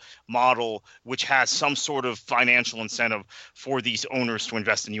sustainable model, which has some sort of financial incentive for these owners to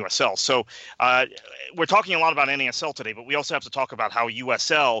invest in USL. So we're talking a lot about NASL today, but we also have to talk about how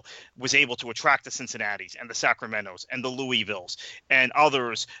USL was able to attract the Cincinnatis and the Sacramentos and the Louisvilles and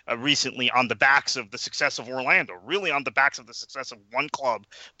others recently on the backs of the success of Orlando. Really on the backs of the success of one club,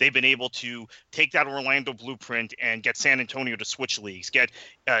 they've been able to take that Orlando blueprint and get San Antonio to switch leagues, get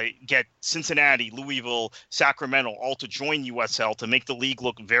Cincinnati, Louisville, Sacramento all to join USL to make the league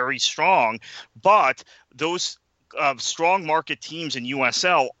look very strong. But those strong market teams in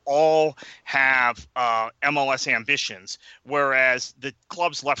USL all have MLS ambitions, whereas the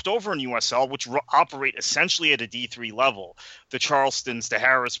clubs left over in USL, which operate essentially at a D3 level, the Charlestons, the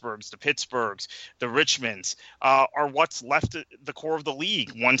Harrisburgs, the Pittsburghs, the Richmonds, are what's left at the core of the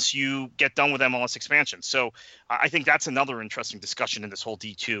league once you get done with MLS expansion. So I think that's another interesting discussion in this whole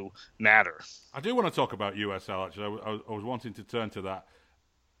D2 matter. I do want to talk about USL, actually. I was wanting to turn to that.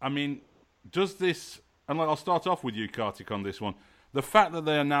 I mean, does this... And I'll start off with you, Kartik, on this one. The fact that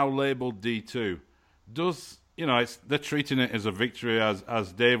they are now labelled D2, they're treating it as a victory.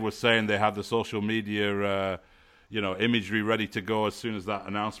 As Dave was saying, they have the social media, imagery ready to go as soon as that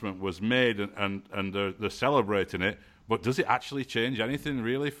announcement was made, and they're celebrating it. But does it actually change anything,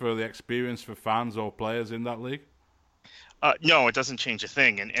 really, for the experience for fans or players in that league? No, it doesn't change a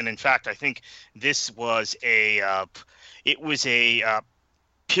thing. And in fact, I think this was a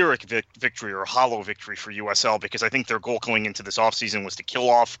Pyrrhic victory or hollow victory for USL, because I think their goal going into this offseason was to kill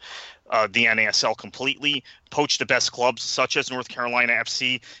off the NASL completely, poach the best clubs such as North Carolina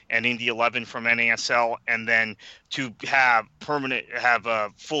FC and Indy 11 from NASL, and then to have a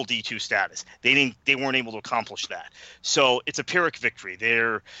full D2 status. They weren't able to accomplish that. So it's a Pyrrhic victory.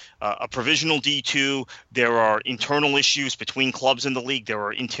 They're a provisional D2. There are internal issues between clubs in the league. There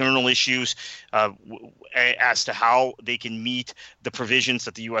are internal issues as to how they can meet the provisions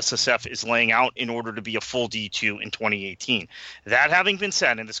that the USSF is laying out in order to be a full D2 in 2018. That having been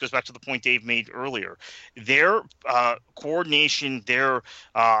said, and this goes back to the point Dave made earlier, their coordination, their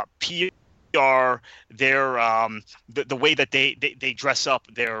PR, the way that they dress up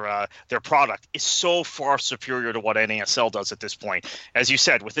their product is so far superior to what NASL does at this point. As you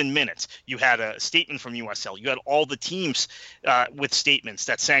said, within minutes, you had a statement from USL. You had all the teams with statements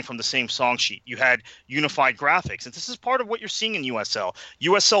that sang from the same song sheet. You had unified graphics, and this is part of what you're seeing in USL.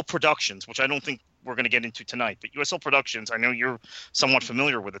 USL Productions, which I don't think we're going to get into tonight, but USL Productions, I know you're somewhat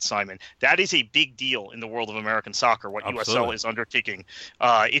familiar with it, Simon. That is a big deal in the world of American soccer, what Absolutely. USL is undertaking.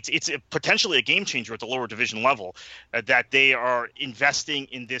 It's potentially a game changer at the lower division level, that they are investing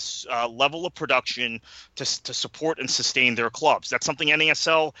in this level of production to support and sustain their clubs. That's something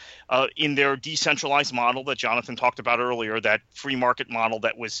NASL, in their decentralized model that Jonathan talked about earlier, that free market model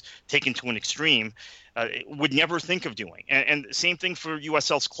that was taken to an extreme, would never think of doing. And same thing for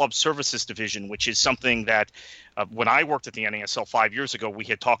USL's club services division, which is something that when I worked at the NASL 5 years ago, we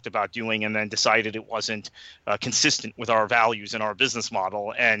had talked about doing and then decided it wasn't consistent with our values and our business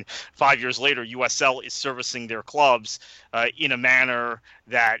model. And 5 years later, USL is servicing their clubs in a manner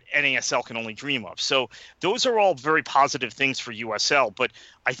that NASL can only dream of. So those are all very positive things for USL, but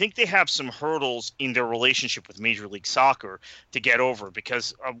I think they have some hurdles in their relationship with Major League Soccer to get over,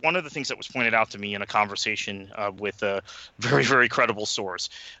 because one of the things that was pointed out to me in a conversation with a very, very credible source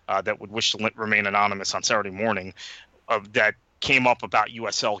that would wish to remain anonymous on Saturday morning that came up about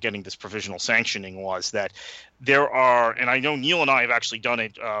USL getting this provisional sanctioning was that there are, and I know Neil and I have actually done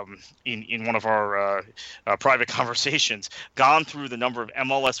it in one of our private conversations, gone through the number of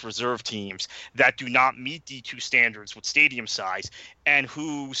MLS reserve teams that do not meet D2 standards with stadium size and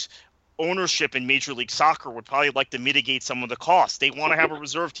whose ownership in Major League Soccer would probably like to mitigate some of the costs. They want to have a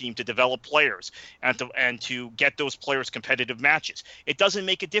reserve team to develop players and to get those players competitive matches. It doesn't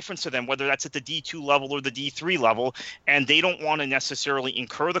make a difference to them whether that's at the D2 level or the D3 level, and they don't want to necessarily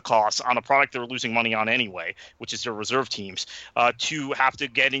incur the costs on a product they're losing money on anyway, which is their reserve teams, to have to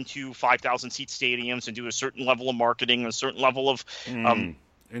get into 5,000 seat stadiums and do a certain level of marketing, a certain level of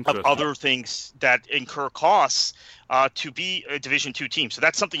of other things that incur costs to be a Division II team. So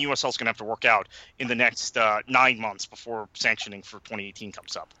that's something USL is going to have to work out in the next 9 months before sanctioning for 2018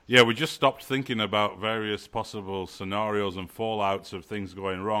 comes up. Yeah, we just stopped thinking about various possible scenarios and fallouts of things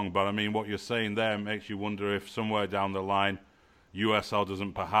going wrong. But I mean, what you're saying there makes you wonder if somewhere down the line, USL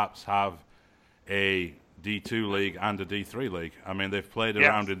doesn't perhaps have a D2 league and a D3 league. I mean, they've played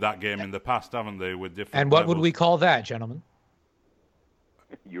around in that game in the past, haven't they, with different And what levels. would we call that, gentlemen?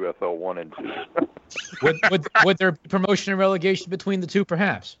 USL 1 and 2. would there be promotion and relegation between the two,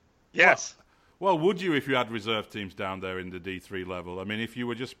 perhaps? Yes. Well, would you if you had reserve teams down there in the D3 level? I mean, if you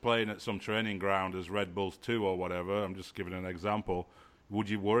were just playing at some training ground as Red Bulls 2 or whatever, I'm just giving an example, would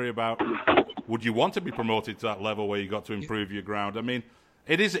you worry about, would you want to be promoted to that level where you got to improve your ground? I mean,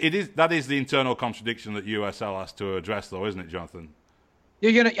 that is the internal contradiction that USL has to address, though, isn't it, Jonathan?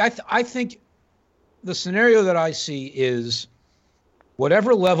 I think the scenario that I see is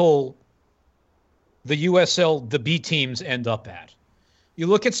whatever level the USL, the B teams end up at. You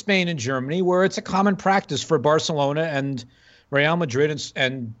look at Spain and Germany, where it's a common practice for Barcelona and Real Madrid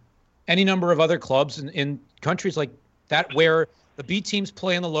and any number of other clubs in countries like that, where the B teams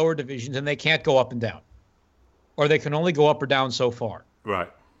play in the lower divisions and they can't go up and down, or they can only go up or down so far.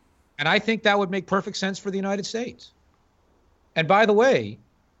 Right. And I think that would make perfect sense for the United States. And by the way,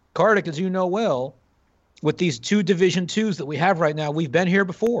 Kartik, as you know well, with these two Division IIs that we have right now, we've been here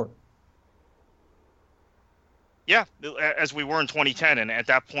before. Yeah, as we were in 2010, and at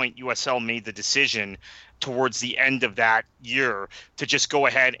that point, USL made the decision towards the end of that year to just go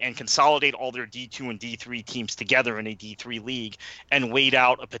ahead and consolidate all their D2 and D3 teams together in a D3 league and wait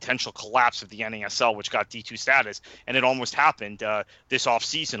out a potential collapse of the NASL, which got D2 status. And it almost happened this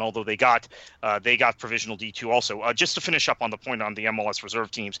offseason, although they got provisional D2 also. Just to finish up on the point on the MLS reserve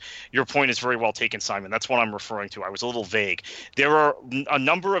teams, your point is very well taken, Simon. That's what I'm referring to. I was a little vague. There are a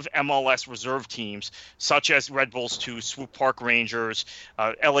number of MLS reserve teams, such as Red Bulls 2, Swoop Park Rangers,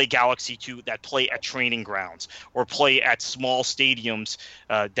 LA Galaxy 2, that play at training grounds or play at small stadiums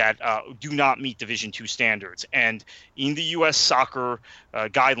that do not meet Division II standards. And in the U.S. soccer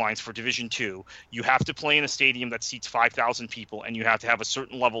guidelines for Division II, you have to play in a stadium that seats 5,000 people, and you have to have a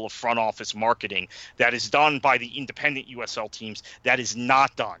certain level of front office marketing that is done by the independent USL teams. That is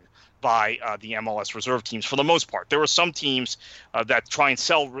not done by the MLS reserve teams for the most part. There are some teams that try and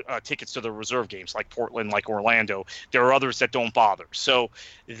sell tickets to the reserve games, like Portland, like Orlando. There are others that don't bother. So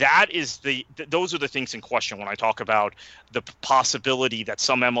that is those are the things in question when I talk about the possibility that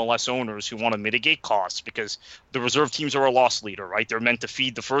some MLS owners who want to mitigate costs, because the reserve teams are a loss leader, right? They're meant to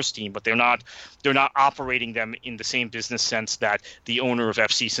feed the first team, but they're not operating them in the same business sense that the owner of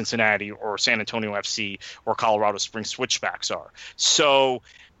FC Cincinnati or San Antonio FC or Colorado Springs Switchbacks are. So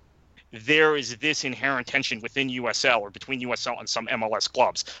there is this inherent tension within USL or between USL and some MLS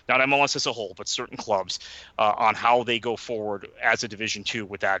clubs, not MLS as a whole, but certain clubs, on how they go forward as a Division II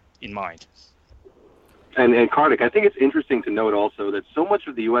with that in mind. And Kartik, I think it's interesting to note also that so much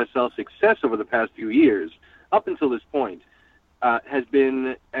of the USL success over the past few years, up until this point, has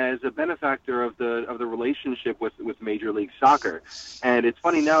been as a benefactor of the relationship with Major League Soccer. And it's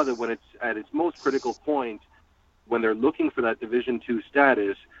funny now that when it's at its most critical point, when they're looking for that Division II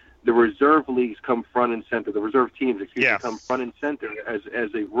status, the reserve leagues come front and center. The reserve teams, come front and center as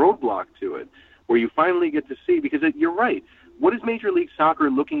a roadblock to it, where you finally get to see, because you're right. What is Major League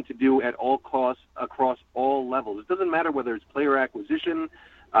Soccer looking to do at all costs across all levels? It doesn't matter whether it's player acquisition,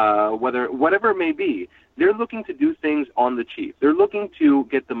 whatever it may be. They're looking to do things on the cheap. They're looking to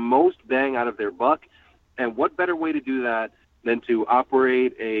get the most bang out of their buck, and what better way to do that than to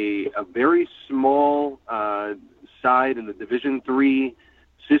operate a very small side in the Division III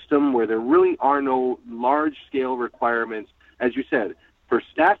system where there really are no large-scale requirements, as you said, for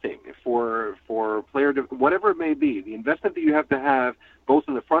staffing, for player, whatever it may be. The investment that you have to have, both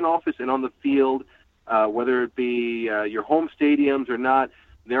in the front office and on the field, whether it be your home stadiums or not,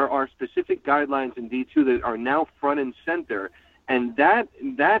 there are specific guidelines in D2 that are now front and center. And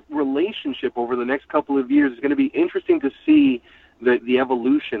that relationship over the next couple of years is going to be interesting to see the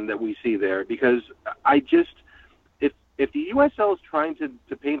evolution that we see there, because if the USL is trying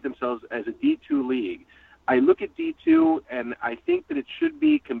to paint themselves as a D2 league, I look at D2 and I think that it should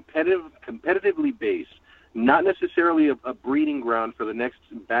be competitively based, not necessarily a breeding ground for the next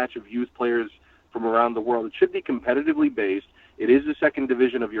batch of youth players from around the world. It should be competitively based. It is the second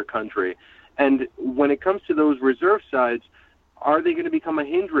division of your country. And when it comes to those reserve sides, are they going to become a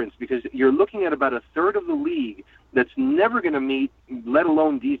hindrance? Because you're looking at about a third of the league that's never going to meet, let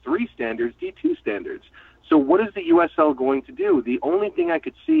alone D3 standards, D2 standards. So what is the USL going to do? The only thing I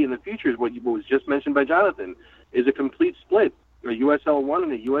could see in the future is what was just mentioned by Jonathan, is a complete split. a USL 1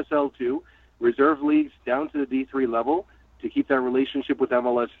 and a USL 2, reserve leagues down to the D3 level to keep that relationship with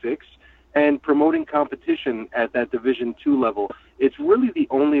MLS fixed, and promoting competition at that Division 2 level. It's really the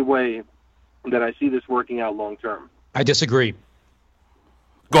only way that I see this working out long term. I disagree.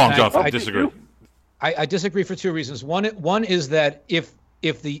 Go on, Jonathan. Disagree. I disagree for two reasons. One is that if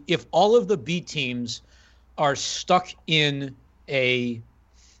all of the B teams are stuck in a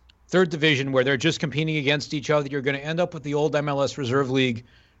third division where they're just competing against each other, you're going to end up with the old MLS Reserve League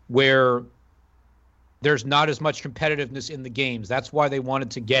where there's not as much competitiveness in the games. That's why they wanted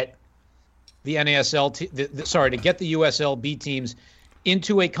to get the NASL, to get the USL B teams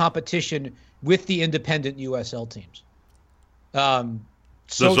into a competition with the independent USL teams.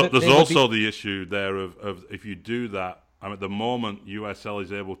 There's also the issue there of if you do that. I mean, at the moment, USL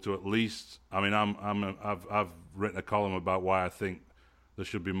is able to at least. I mean, I've written a column about why I think there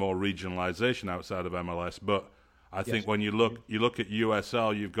should be more regionalisation outside of MLS. But I think when you look at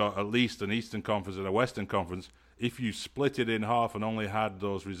USL, you've got at least an Eastern Conference and a Western Conference. If you split it in half and only had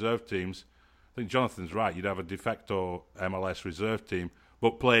those reserve teams, I think Jonathan's right. You'd have a de facto MLS reserve team,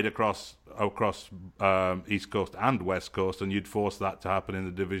 but played across East Coast and West Coast, and you'd force that to happen in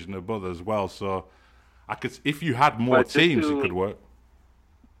the division above as well. So, if you had more teams, it could work.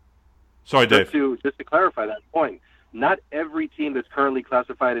 Sorry, Dave. Just to clarify that point, not every team that's currently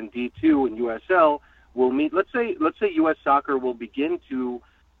classified in D2 and USL will meet. Let's say U.S. Soccer will begin to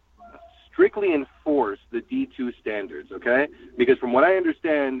strictly enforce the D2 standards, okay? Because from what I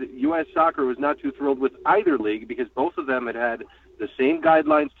understand, U.S. Soccer was not too thrilled with either league because both of them had the same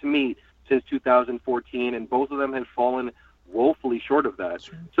guidelines to meet since 2014, and both of them had fallen woefully short of that.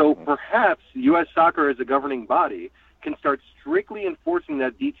 So perhaps U.S. Soccer as a governing body can start strictly enforcing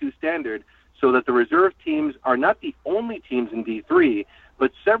that D2 standard so that the reserve teams are not the only teams in D3,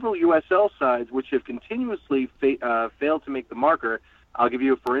 but several USL sides which have continuously failed to make the marker. I'll give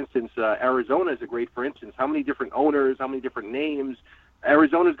you, for instance, Arizona is a great for instance. How many different owners, how many different names?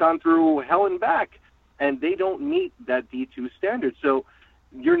 Arizona's gone through hell and back, and they don't meet that D2 standard. So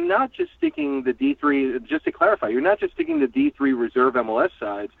you're not just sticking the D3, just to clarify, you're not just sticking the D3 reserve MLS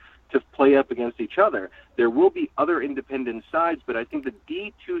sides to play up against each other. There will be other independent sides, but I think the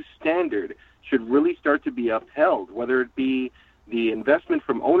D2 standard should really start to be upheld, whether it be the investment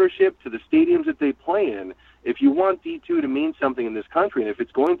from ownership to the stadiums that they play in. If you want D2 to mean something in this country, and if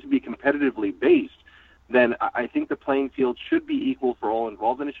it's going to be competitively based, then I think the playing field should be equal for all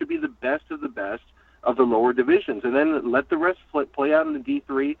involved, and it should be the best of the lower divisions, and then let the rest play out in the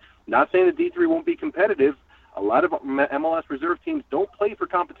D3. Not saying the D3 won't be competitive. A lot of MLS reserve teams don't play for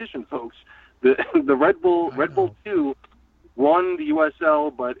competition, folks. The Red Bull 2 won the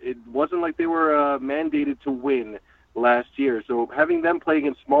USL, but it wasn't like they were mandated to win last year. So having them play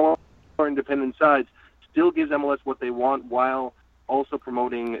against smaller independent sides still gives MLS what they want while also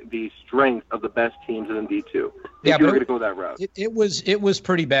promoting the strength of the best teams in D2. If you were going to go that route. It was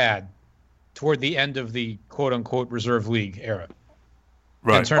pretty bad toward the end of the quote-unquote reserve league era.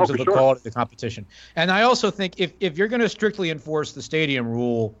 Right. In terms of the quality of the competition. And I also think if you're going to strictly enforce the stadium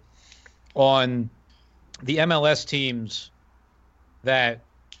rule on the MLS teams that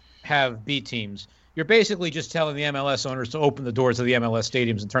have B teams, you're basically just telling the MLS owners to open the doors of the MLS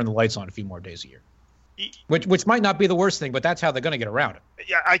stadiums and turn the lights on a few more days a year. Which might not be the worst thing, but that's how they're going to get around it.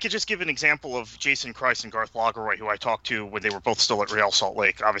 Yeah, I could just give an example of Jason Kreis and Garth Lagerwey, who I talked to when they were both still at Real Salt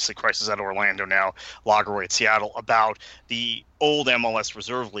Lake. Obviously, Kreis is at Orlando now, Lagerwey at Seattle, about the old MLS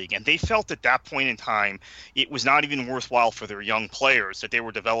Reserve League. And they felt at that point in time it was not even worthwhile for their young players that they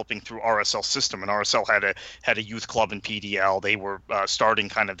were developing through RSL system. And RSL had a youth club in PDL. They were starting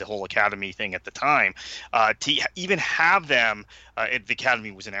kind of the whole academy thing at the time. To even have them, the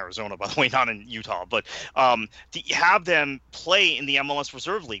academy was in Arizona, by the way, not in Utah, but to have them play in the MLS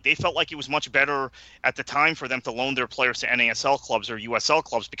Reserve League, they felt like it was much better at the time for them to loan their players to NASL clubs or USL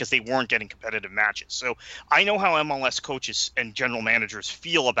clubs because they weren't getting competitive matches. So I know how MLS coaches and general managers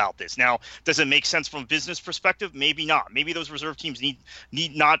feel about this. Now, does it make sense from a business perspective? Maybe not. Maybe those reserve teams need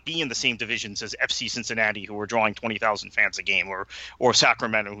not be in the same divisions as FC Cincinnati, who are drawing 20,000 fans a game, or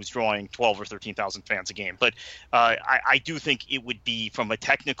Sacramento, who's drawing 12 or 13,000 fans a game. But I do think it would be, from a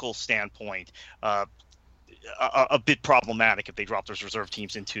technical standpoint, a bit problematic if they drop those reserve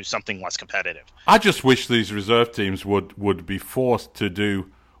teams into something less competitive. I just wish these reserve teams would be forced to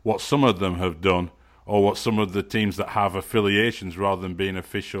do what some of them have done, or what some of the teams that have affiliations rather than being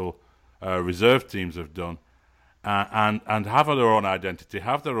official reserve teams have done, and have their own identity,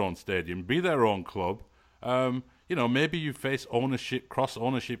 have their own stadium, be their own club. Maybe you face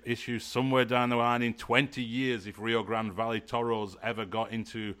cross-ownership issues somewhere down the line in 20 years if Rio Grande Valley Toros ever got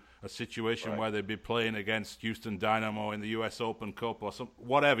into a situation where they'd be playing against Houston Dynamo in the US Open Cup or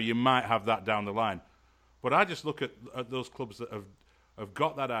whatever. You might have that down the line. But I just look at those clubs that have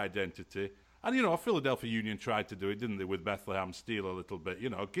got that identity. And, Philadelphia Union tried to do it, didn't they, with Bethlehem Steel a little bit.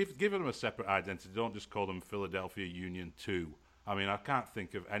 Give them a separate identity. Don't just call them Philadelphia Union 2. I mean, I can't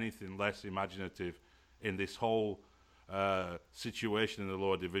think of anything less imaginative in this whole situation in the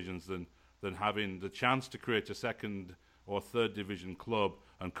lower divisions than having the chance to create a second or third division club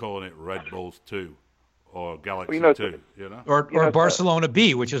and calling it Red Bulls 2 or Galaxy 2, Or Barcelona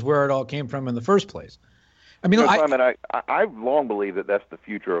B, which is where it all came from in the first place. I mean, I've long believed that that's the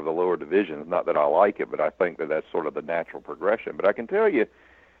future of the lower divisions. Not that I like it, but I think that that's sort of the natural progression. But I can tell you,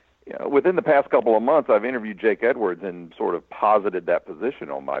 within the past couple of months, I've interviewed Jake Edwards and sort of posited that position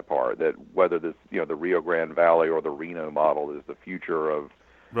on my part, that whether this, the Rio Grande Valley or the Reno model is the future of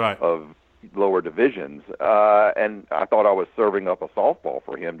lower divisions. And I thought I was serving up a softball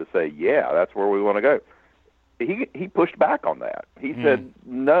for him to say, yeah, that's where we want to go. He pushed back on that. He said,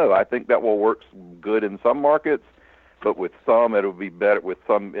 no, I think that will work good in some markets, but with some it would be better. With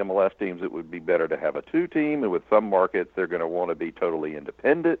some MLS teams, it would be better to have a 2-team, and with some markets, they're going to want to be totally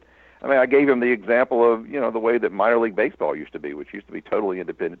independent. I mean, I gave him the example of, the way that minor league baseball used to be, which used to be totally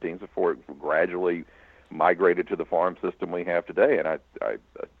independent teams before it gradually migrated to the farm system we have today. And I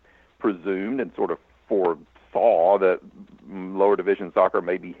presumed and sort of foresaw that lower division soccer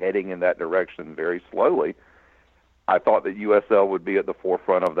may be heading in that direction very slowly. I thought that USL would be at the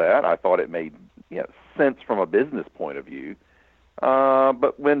forefront of that. I thought it made sense from a business point of view.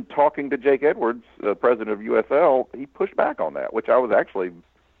 But when talking to Jake Edwards, president of USL, he pushed back on that, which I was actually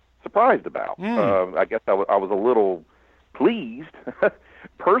surprised about. I guess I was a little pleased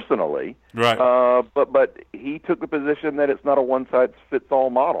personally. Right. But he took the position that it's not a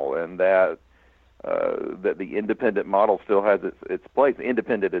one-size-fits-all model, and that the independent model still has its place.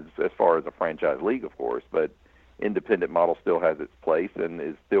 Independent as far as a franchise league, of course, but independent model still has its place and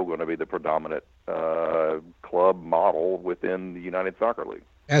is still going to be the predominant club model within the United Soccer League.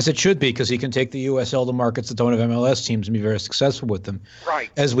 As it should be, because he can take the USL to markets that don't have MLS teams and be very successful with them, right?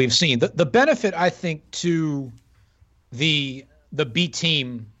 As we've seen. The benefit, I think, to the B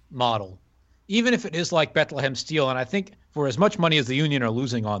team model, even if it is like Bethlehem Steel, and I think for as much money as the Union are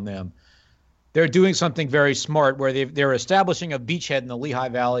losing on them, they're doing something very smart where they're establishing a beachhead in the Lehigh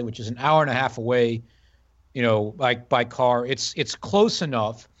Valley, which is an hour and a half away, by car. It's close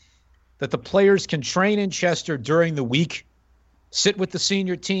enough that the players can train in Chester during the week, sit with the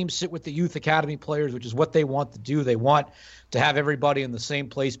senior team, sit with the youth academy players, which is what they want to do. They want to have everybody in the same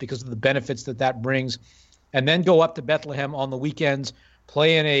place because of the benefits that brings, and then go up to Bethlehem on the weekends,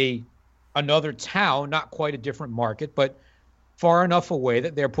 play in another town, not quite a different market, but far enough away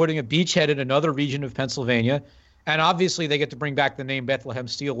that they're putting a beachhead in another region of Pennsylvania. And obviously they get to bring back the name Bethlehem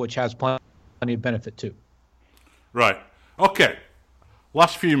Steel, which has plenty of benefit too. Right. Okay.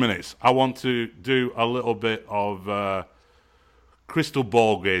 Last few minutes. I want to do a little bit of crystal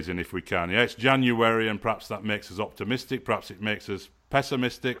ball gazing, if we can. Yeah, it's January, and perhaps that makes us optimistic. Perhaps it makes us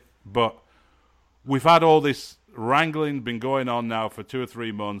pessimistic. But we've had all this wrangling been going on now for 2 or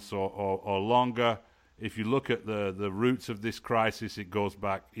 3 months or longer. If you look at the roots of this crisis, it goes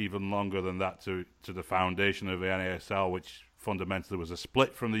back even longer than that to the foundation of the NASL, which fundamentally was a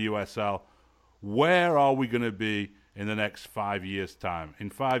split from the USL. Where are we going to be in the next 5 years' time?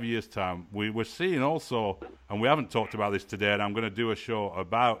 In 5 years' time, we're seeing also, and we haven't talked about this today, and I'm going to do a show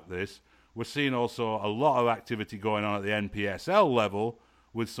about this, we're seeing also a lot of activity going on at the NPSL level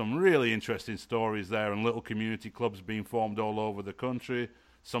with some really interesting stories there and little community clubs being formed all over the country,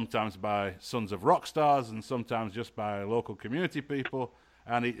 sometimes by sons of rock stars and sometimes just by local community people.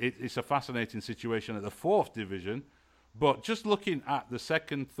 And it's a fascinating situation at the 4th division. But just looking at the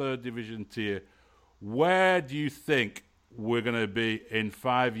 2nd, 3rd division tier, where do you think we're going to be in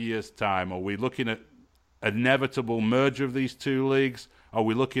 5 years' time? Are we looking at inevitable merger of these two leagues? Are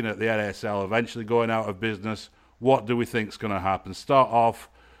we looking at the NASL eventually going out of business? What do we think is going to happen? Start off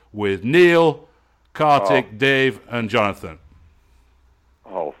with Neil, Kartik, Dave, and Jonathan.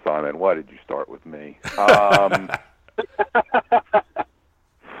 Oh, Simon, why did you start with me?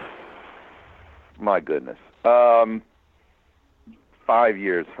 My goodness. 5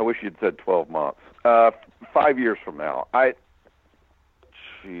 years. I wish you'd said 12 months. 5 years from now.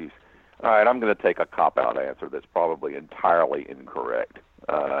 Jeez. All right, I'm going to take a cop-out answer that's probably entirely incorrect,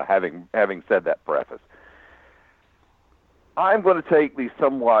 having said that preface. I'm going to take the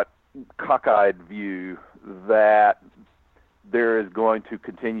somewhat cockeyed view that there is going to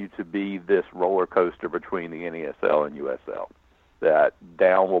continue to be this roller coaster between the NASL and USL, that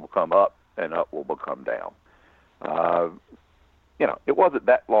down will become up and up will become down. it wasn't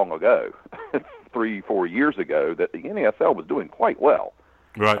that long ago, 3-4 years ago, that the NASL was doing quite well,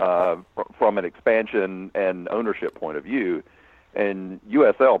 right? From an expansion and ownership point of view. And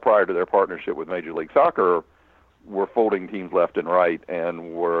USL, prior to their partnership with Major League Soccer, were folding teams left and right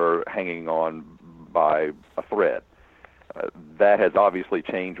and were hanging on by a thread. That has obviously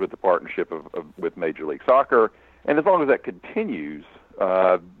changed with the partnership with Major League Soccer, and as long as that continues,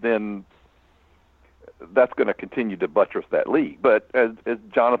 then that's going to continue to buttress that league. But as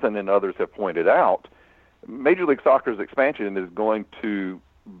Jonathan and others have pointed out, Major League Soccer's expansion is going to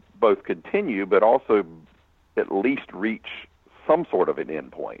both continue but also at least reach some sort of an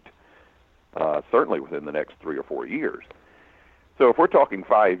endpoint, certainly within the next 3 or 4 years. So if we're talking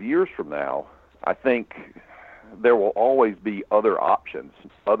 5 years from now, I think there will always be other options,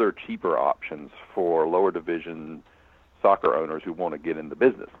 other cheaper options for lower division soccer owners who want to get in the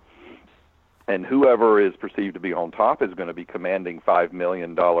business. And whoever is perceived to be on top is going to be commanding $5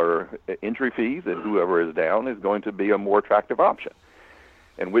 million entry fees, and whoever is down is going to be a more attractive option.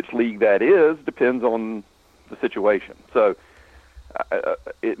 And which league that is depends on the situation. So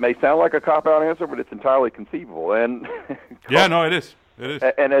it may sound like a cop-out answer, but it's entirely conceivable. And yeah, no, it is. It is.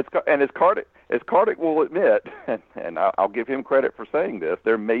 And as Kartik will admit, and I'll give him credit for saying this,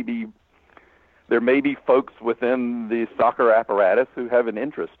 there may be folks within the soccer apparatus who have an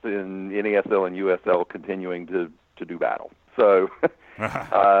interest in NASL and USL continuing to do battle. So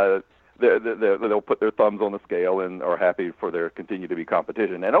they'll put their thumbs on the scale and are happy for there continue to be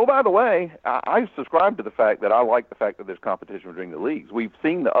competition. And, oh, by the way, I subscribe to the fact that I like the fact that there's competition between the leagues. We've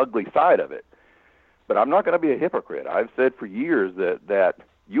seen the ugly side of it, but I'm not going to be a hypocrite. I've said for years that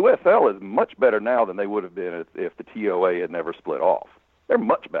USL is much better now than they would have been if the TOA had never split off. They're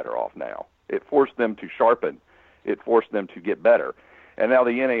much better off now. It forced them to sharpen. It forced them to get better. And now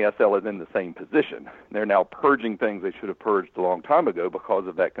the NASL is in the same position. They're now purging things they should have purged a long time ago because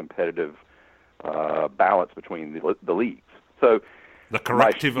of that competitive balance between the leagues. So the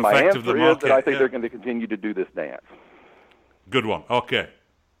corrective my effect of the market. is that I think they're going to continue to do this dance. Good one. Okay.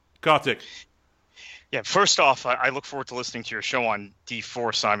 Kartik. Yeah, first off, I look forward to listening to your show on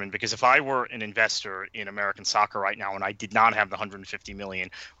D4, Simon, because if I were an investor in American soccer right now and I did not have the $150 million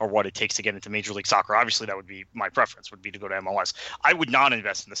or what it takes to get into Major League Soccer, obviously that would be my preference, would be to go to MLS. I would not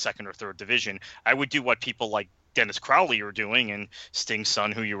invest in the second or third division. I would do what people like Dennis Crowley are doing, and Sting's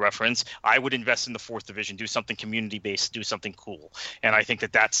son, who you reference. I would invest in the fourth division, do something community-based, do something cool. And I think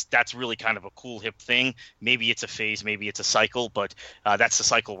that's really kind of a cool, hip thing. Maybe it's a phase, maybe it's a cycle, but that's the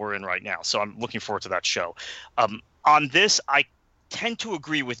cycle we're in right now. So I'm looking forward to that show. On this, I tend to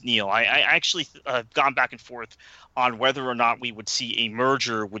agree with Neil. I actually gone back and forth on whether or not we would see a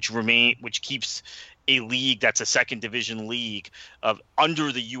merger which keeps a league that's a second division league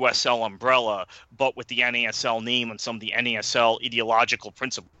under the USL umbrella, but with the NASL name and some of the NASL ideological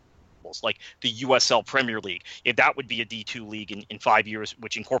principles, like the USL Premier League. If that would be a D2 league in 5 years,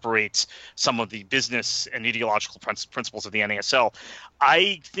 which incorporates some of the business and ideological principles of the NASL.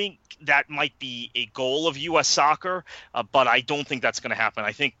 I think that might be a goal of U.S. soccer, but I don't think that's going to happen.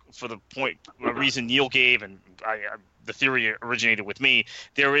 I think for the reason Neil gave, and the theory originated with me,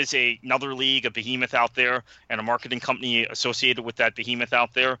 there is another league, a behemoth out there, and a marketing company associated with that behemoth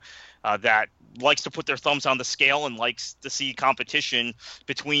out there that likes to put their thumbs on the scale and likes to see competition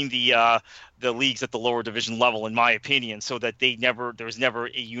between the leagues at the lower division level, in my opinion, so that there's never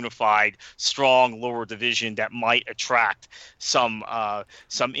a unified, strong lower division that might attract some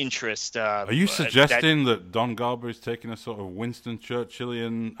interest. Are you suggesting that Don Garber is taking a sort of Winston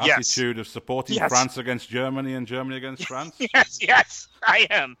Churchillian attitude of supporting France against Germany and Germany against France? Yes, I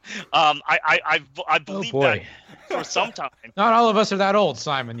am. I believe that for some time. Not all of us are that old,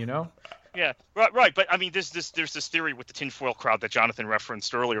 Simon, you know? Yeah, right. But I mean, there's this theory with the tinfoil crowd that Jonathan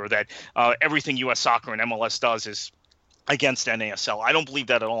referenced earlier that everything U.S. soccer and MLS does is against NASL. I don't believe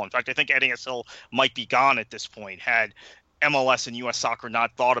that at all. In fact, I think NASL might be gone at this point had MLS and U.S. soccer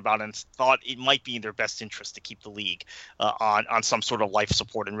not thought about it and thought it might be in their best interest to keep the league on some sort of life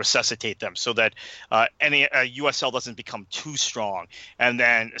support and resuscitate them so that USL doesn't become too strong. And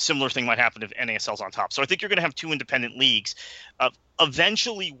then a similar thing might happen if NASL's on top. So I think you're going to have two independent leagues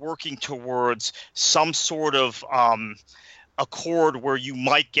eventually working towards some sort of accord where you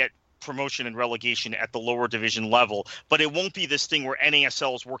might get promotion and relegation at the lower division level, but it won't be this thing where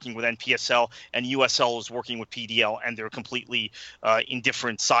NASL is working with NPSL and USL is working with PDL and they're completely in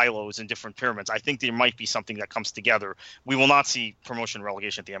different silos and different pyramids. I think there might be something that comes together. We will not see promotion and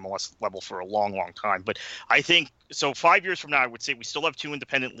relegation at the MLS level for a long, long time, but I think So 5 years from now, I would say we still have two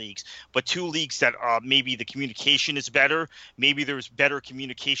independent leagues, but two leagues that maybe the communication is better. Maybe there's better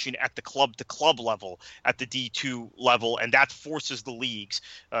communication at the club-to-club level, at the D2 level, and that forces the leagues.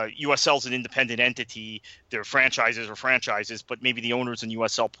 USL is an independent entity. Their franchises are franchises, but maybe the owners in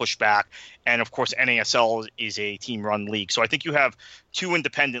USL push back. And, of course, NASL is a team-run league. So I think you have two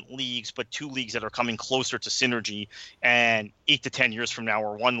independent leagues, but two leagues that are coming closer to synergy. And 8 to 10 years from now,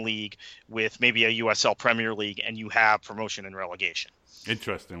 or one league with maybe a USL Premier League, and you have promotion and relegation.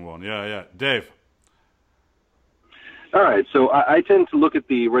 Interesting one. Yeah. Dave? All right, so I tend to look at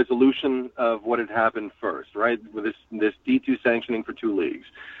the resolution of what had happened first, right, with this D2 sanctioning for two leagues.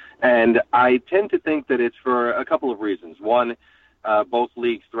 And I tend to think that it's for a couple of reasons. One, both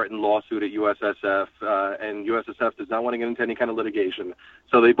leagues threatened lawsuit at USSF, and USSF does not want to get into any kind of litigation,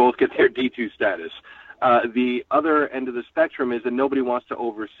 so they both get their D2 status. The other end of the spectrum is that nobody wants to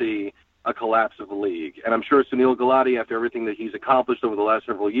oversee a collapse of a league. And I'm sure Sunil Gulati, after everything that he's accomplished over the last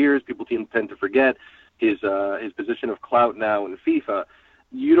several years, people tend to forget his position of clout now in FIFA.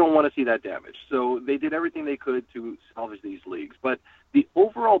 You don't want to see that damage. So they did everything they could to salvage these leagues. But the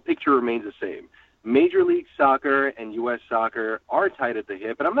overall picture remains the same. Major League Soccer and U.S. Soccer are tied at the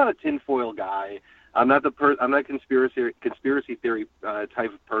hip. And I'm not a tinfoil guy. I'm not a conspiracy theory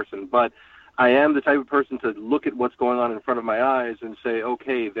type of person. But I am the type of person to look at what's going on in front of my eyes and say,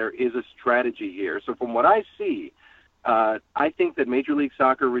 okay, there is a strategy here. So from what I see, I think that Major League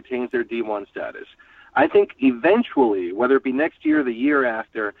Soccer retains their D1 status. I think eventually, whether it be next year or the year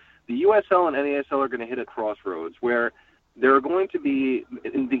after, the USL and NASL are going to hit a crossroads where there are going to be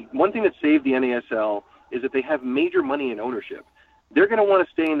the one thing that saved the NASL is that they have major money in ownership. They're going to want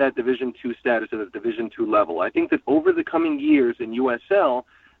to stay in that Division II status at a Division II level. I think that over the coming years in USL,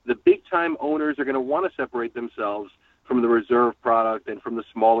 the big-time owners are going to want to separate themselves from the reserve product and from the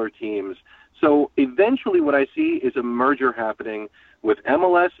smaller teams. So eventually what I see is a merger happening with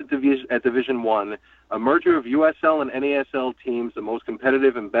MLS at Division I, a merger of USL and NASL teams, the most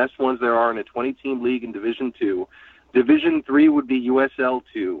competitive and best ones there are in a 20-team league in Division II. Division III would be USL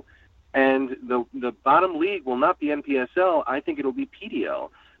 2. And the bottom league will not be NPSL. I think it'll be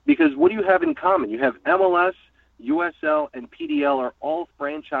PDL. Because what do you have in common? You have MLS, USL, and PDL are all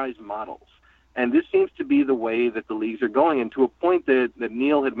franchise models. And this seems to be the way that the leagues are going. And to a point that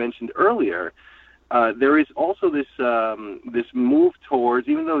Neil had mentioned earlier, there is also this move towards,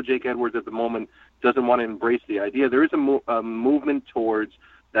 even though Jake Edwards at the moment doesn't want to embrace the idea, there is a movement towards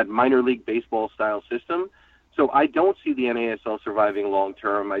that minor league baseball style system. So I don't see the NASL surviving long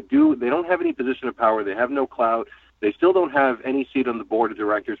term. They don't have any position of power. They have no clout. They still don't have any seat on the board of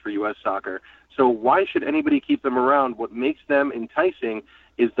directors for U.S. Soccer. So why should anybody keep them around? What makes them enticing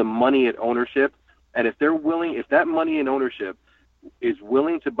is the money at ownership. And if that money in ownership is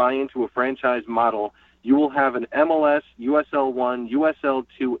willing to buy into a franchise model, you will have an MLS, USL 1, USL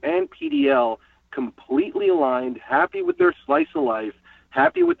 2, and PDL completely aligned, happy with their slice of life,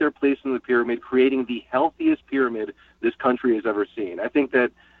 happy with their place in the pyramid, creating the healthiest pyramid this country has ever seen. I think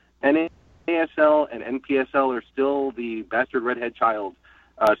that NASL and NPSL are still the bastard redhead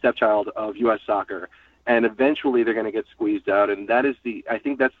stepchild of U.S. soccer, and eventually they're going to get squeezed out. And I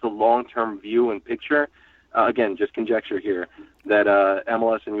think that's the long-term view and picture. Again, just conjecture here that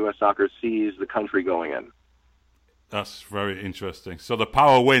MLS and U.S. soccer sees the country going in. That's very interesting. So the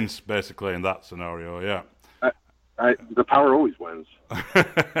power wins, basically, in that scenario. Yeah. The power always wins.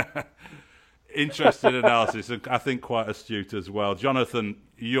 Interesting analysis, and I think quite astute as well. Jonathan,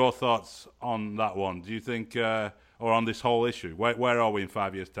 your thoughts on that one? Do you think, or on this whole issue? Where are we in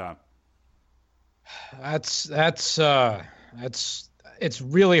 5 years' time? It's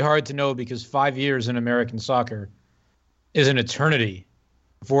really hard to know, because 5 years in American soccer is an eternity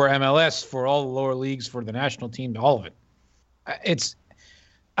for MLS, for all the lower leagues, for the national team, all of it.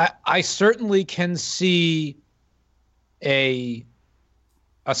 I certainly can see a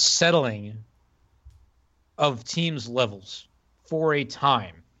settling of teams' levels for a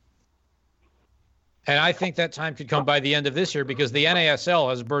time. And I think that time could come by the end of this year, because the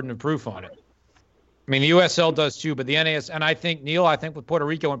NASL has a burden of proof on it. I mean, the USL does too, but the NAS, and I think, Neil, with Puerto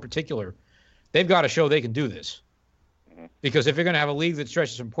Rico in particular, they've got to show they can do this. Because if you're going to have a league that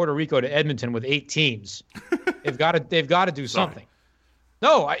stretches from Puerto Rico to Edmonton with 8 teams, they've got to do something.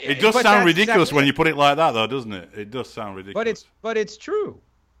 No, it does sound ridiculous when you put it like that, though, doesn't it? It does sound ridiculous. But it's true.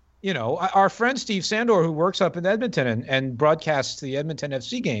 You know, our friend Steve Sandor, who works up in Edmonton and broadcasts the Edmonton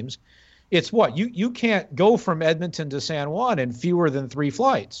FC games, it's what you can't go from Edmonton to San Juan in fewer than 3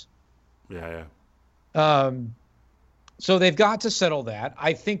 flights. Yeah. So they've got to settle that.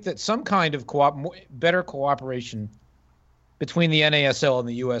 I think that some kind of better cooperation between the NASL and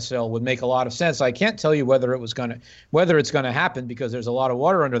the USL would make a lot of sense. I can't tell you whether it's going to happen because there's a lot of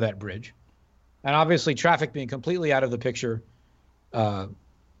water under that bridge, and obviously traffic being completely out of the picture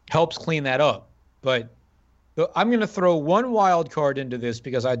helps clean that up. But I'm going to throw one wild card into this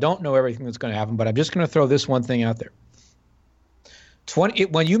because I don't know everything that's going to happen, but I'm just going to throw this one thing out there.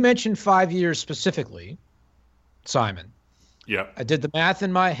 When you mentioned 5 years specifically, Simon, yeah, I did the math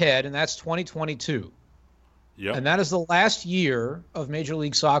in my head, and that's 2022. Yeah, and that is the last year of Major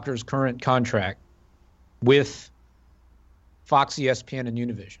League Soccer's current contract with Fox, ESPN, and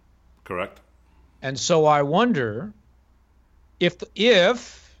Univision. Correct. And so I wonder if, and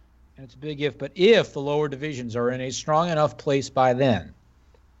it's a big if, but if the lower divisions are in a strong enough place by then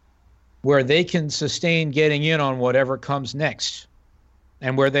where they can sustain getting in on whatever comes next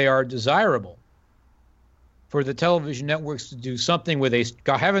and where they are desirable for the television networks to do something with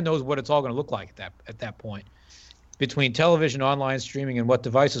God heaven knows what it's all going to look like at that point between television, online streaming, and what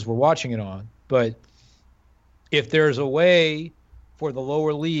devices we're watching it on. But if there's a way for the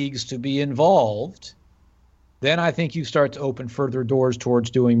lower leagues to be involved, then I think you start to open further doors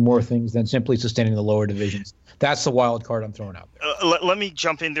towards doing more things than simply sustaining the lower divisions. That's the wild card I'm throwing out there. Let me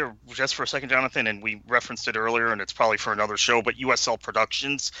jump in there just for a second, Jonathan, and we referenced it earlier, and it's probably for another show, but USL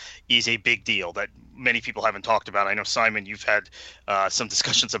Productions is a big deal that many people haven't talked about. I know, Simon, you've had some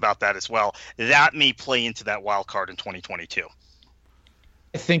discussions about that as well. That may play into that wild card in 2022.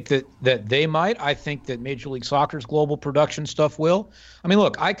 I think that they might. I think that Major League Soccer's global production stuff will. I mean,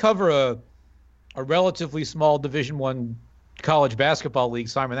 look, I cover a relatively small Division I college basketball league,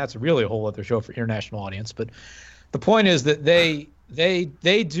 Simon. That's really a whole other show for international audience. But the point is that they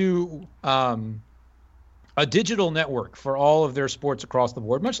do a digital network for all of their sports across the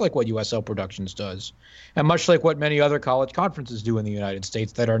board, much like what USL Productions does, and much like what many other college conferences do in the United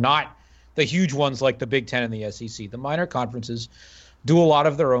States that are not the huge ones like the Big Ten and the SEC. The minor conferences do a lot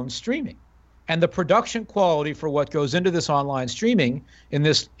of their own streaming. And the production quality for what goes into this online streaming in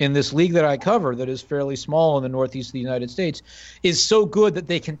this league that I cover that is fairly small in the Northeast of the United States is so good that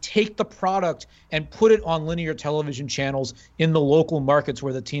they can take the product and put it on linear television channels in the local markets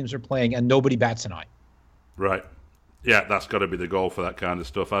where the teams are playing, and nobody bats an eye. Right. Yeah, that's got to be the goal for that kind of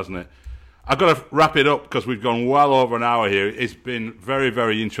stuff, hasn't it? I've got to wrap it up because we've gone well over an hour here. It's been very,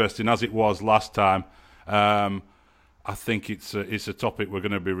 very interesting, as it was last time. I think it's a topic we're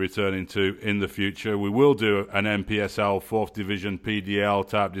going to be returning to in the future. We will do an NPSL 4th Division PDL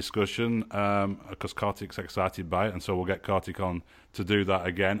type discussion because Kartik's excited by it, and so we'll get Kartik on to do that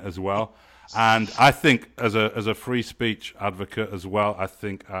again as well. And I think as a free speech advocate as well, I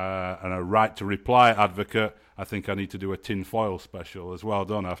think and a right to reply advocate, I think I need to do a tinfoil special as well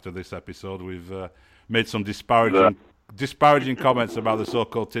done after this episode. We've made some disparaging comments about the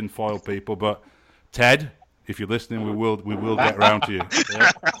so-called tinfoil people, but Ted, if you're listening, we will get round to you.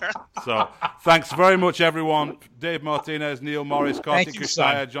 Yeah? So thanks very much, everyone. Dave Martinez, Neil Morris, Kartik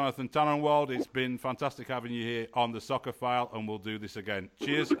Krishnaiyer, Jonathan Tannenwald. It's been fantastic having you here on the Soccer File, and we'll do this again.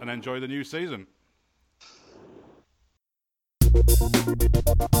 Cheers and enjoy the new season.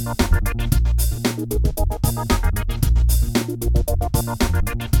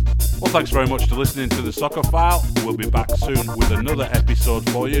 Well, thanks very much for listening to the Soccer File. We'll be back soon with another episode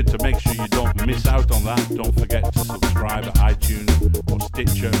for you. To make sure you don't miss out on that, don't forget to subscribe at iTunes or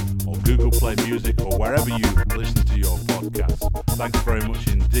Stitcher or Google Play Music or wherever you listen to your podcasts. Thanks very much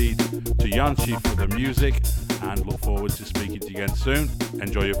indeed to Yanchi for the music, and look forward to speaking to you again soon.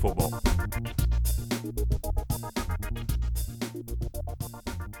 Enjoy your football.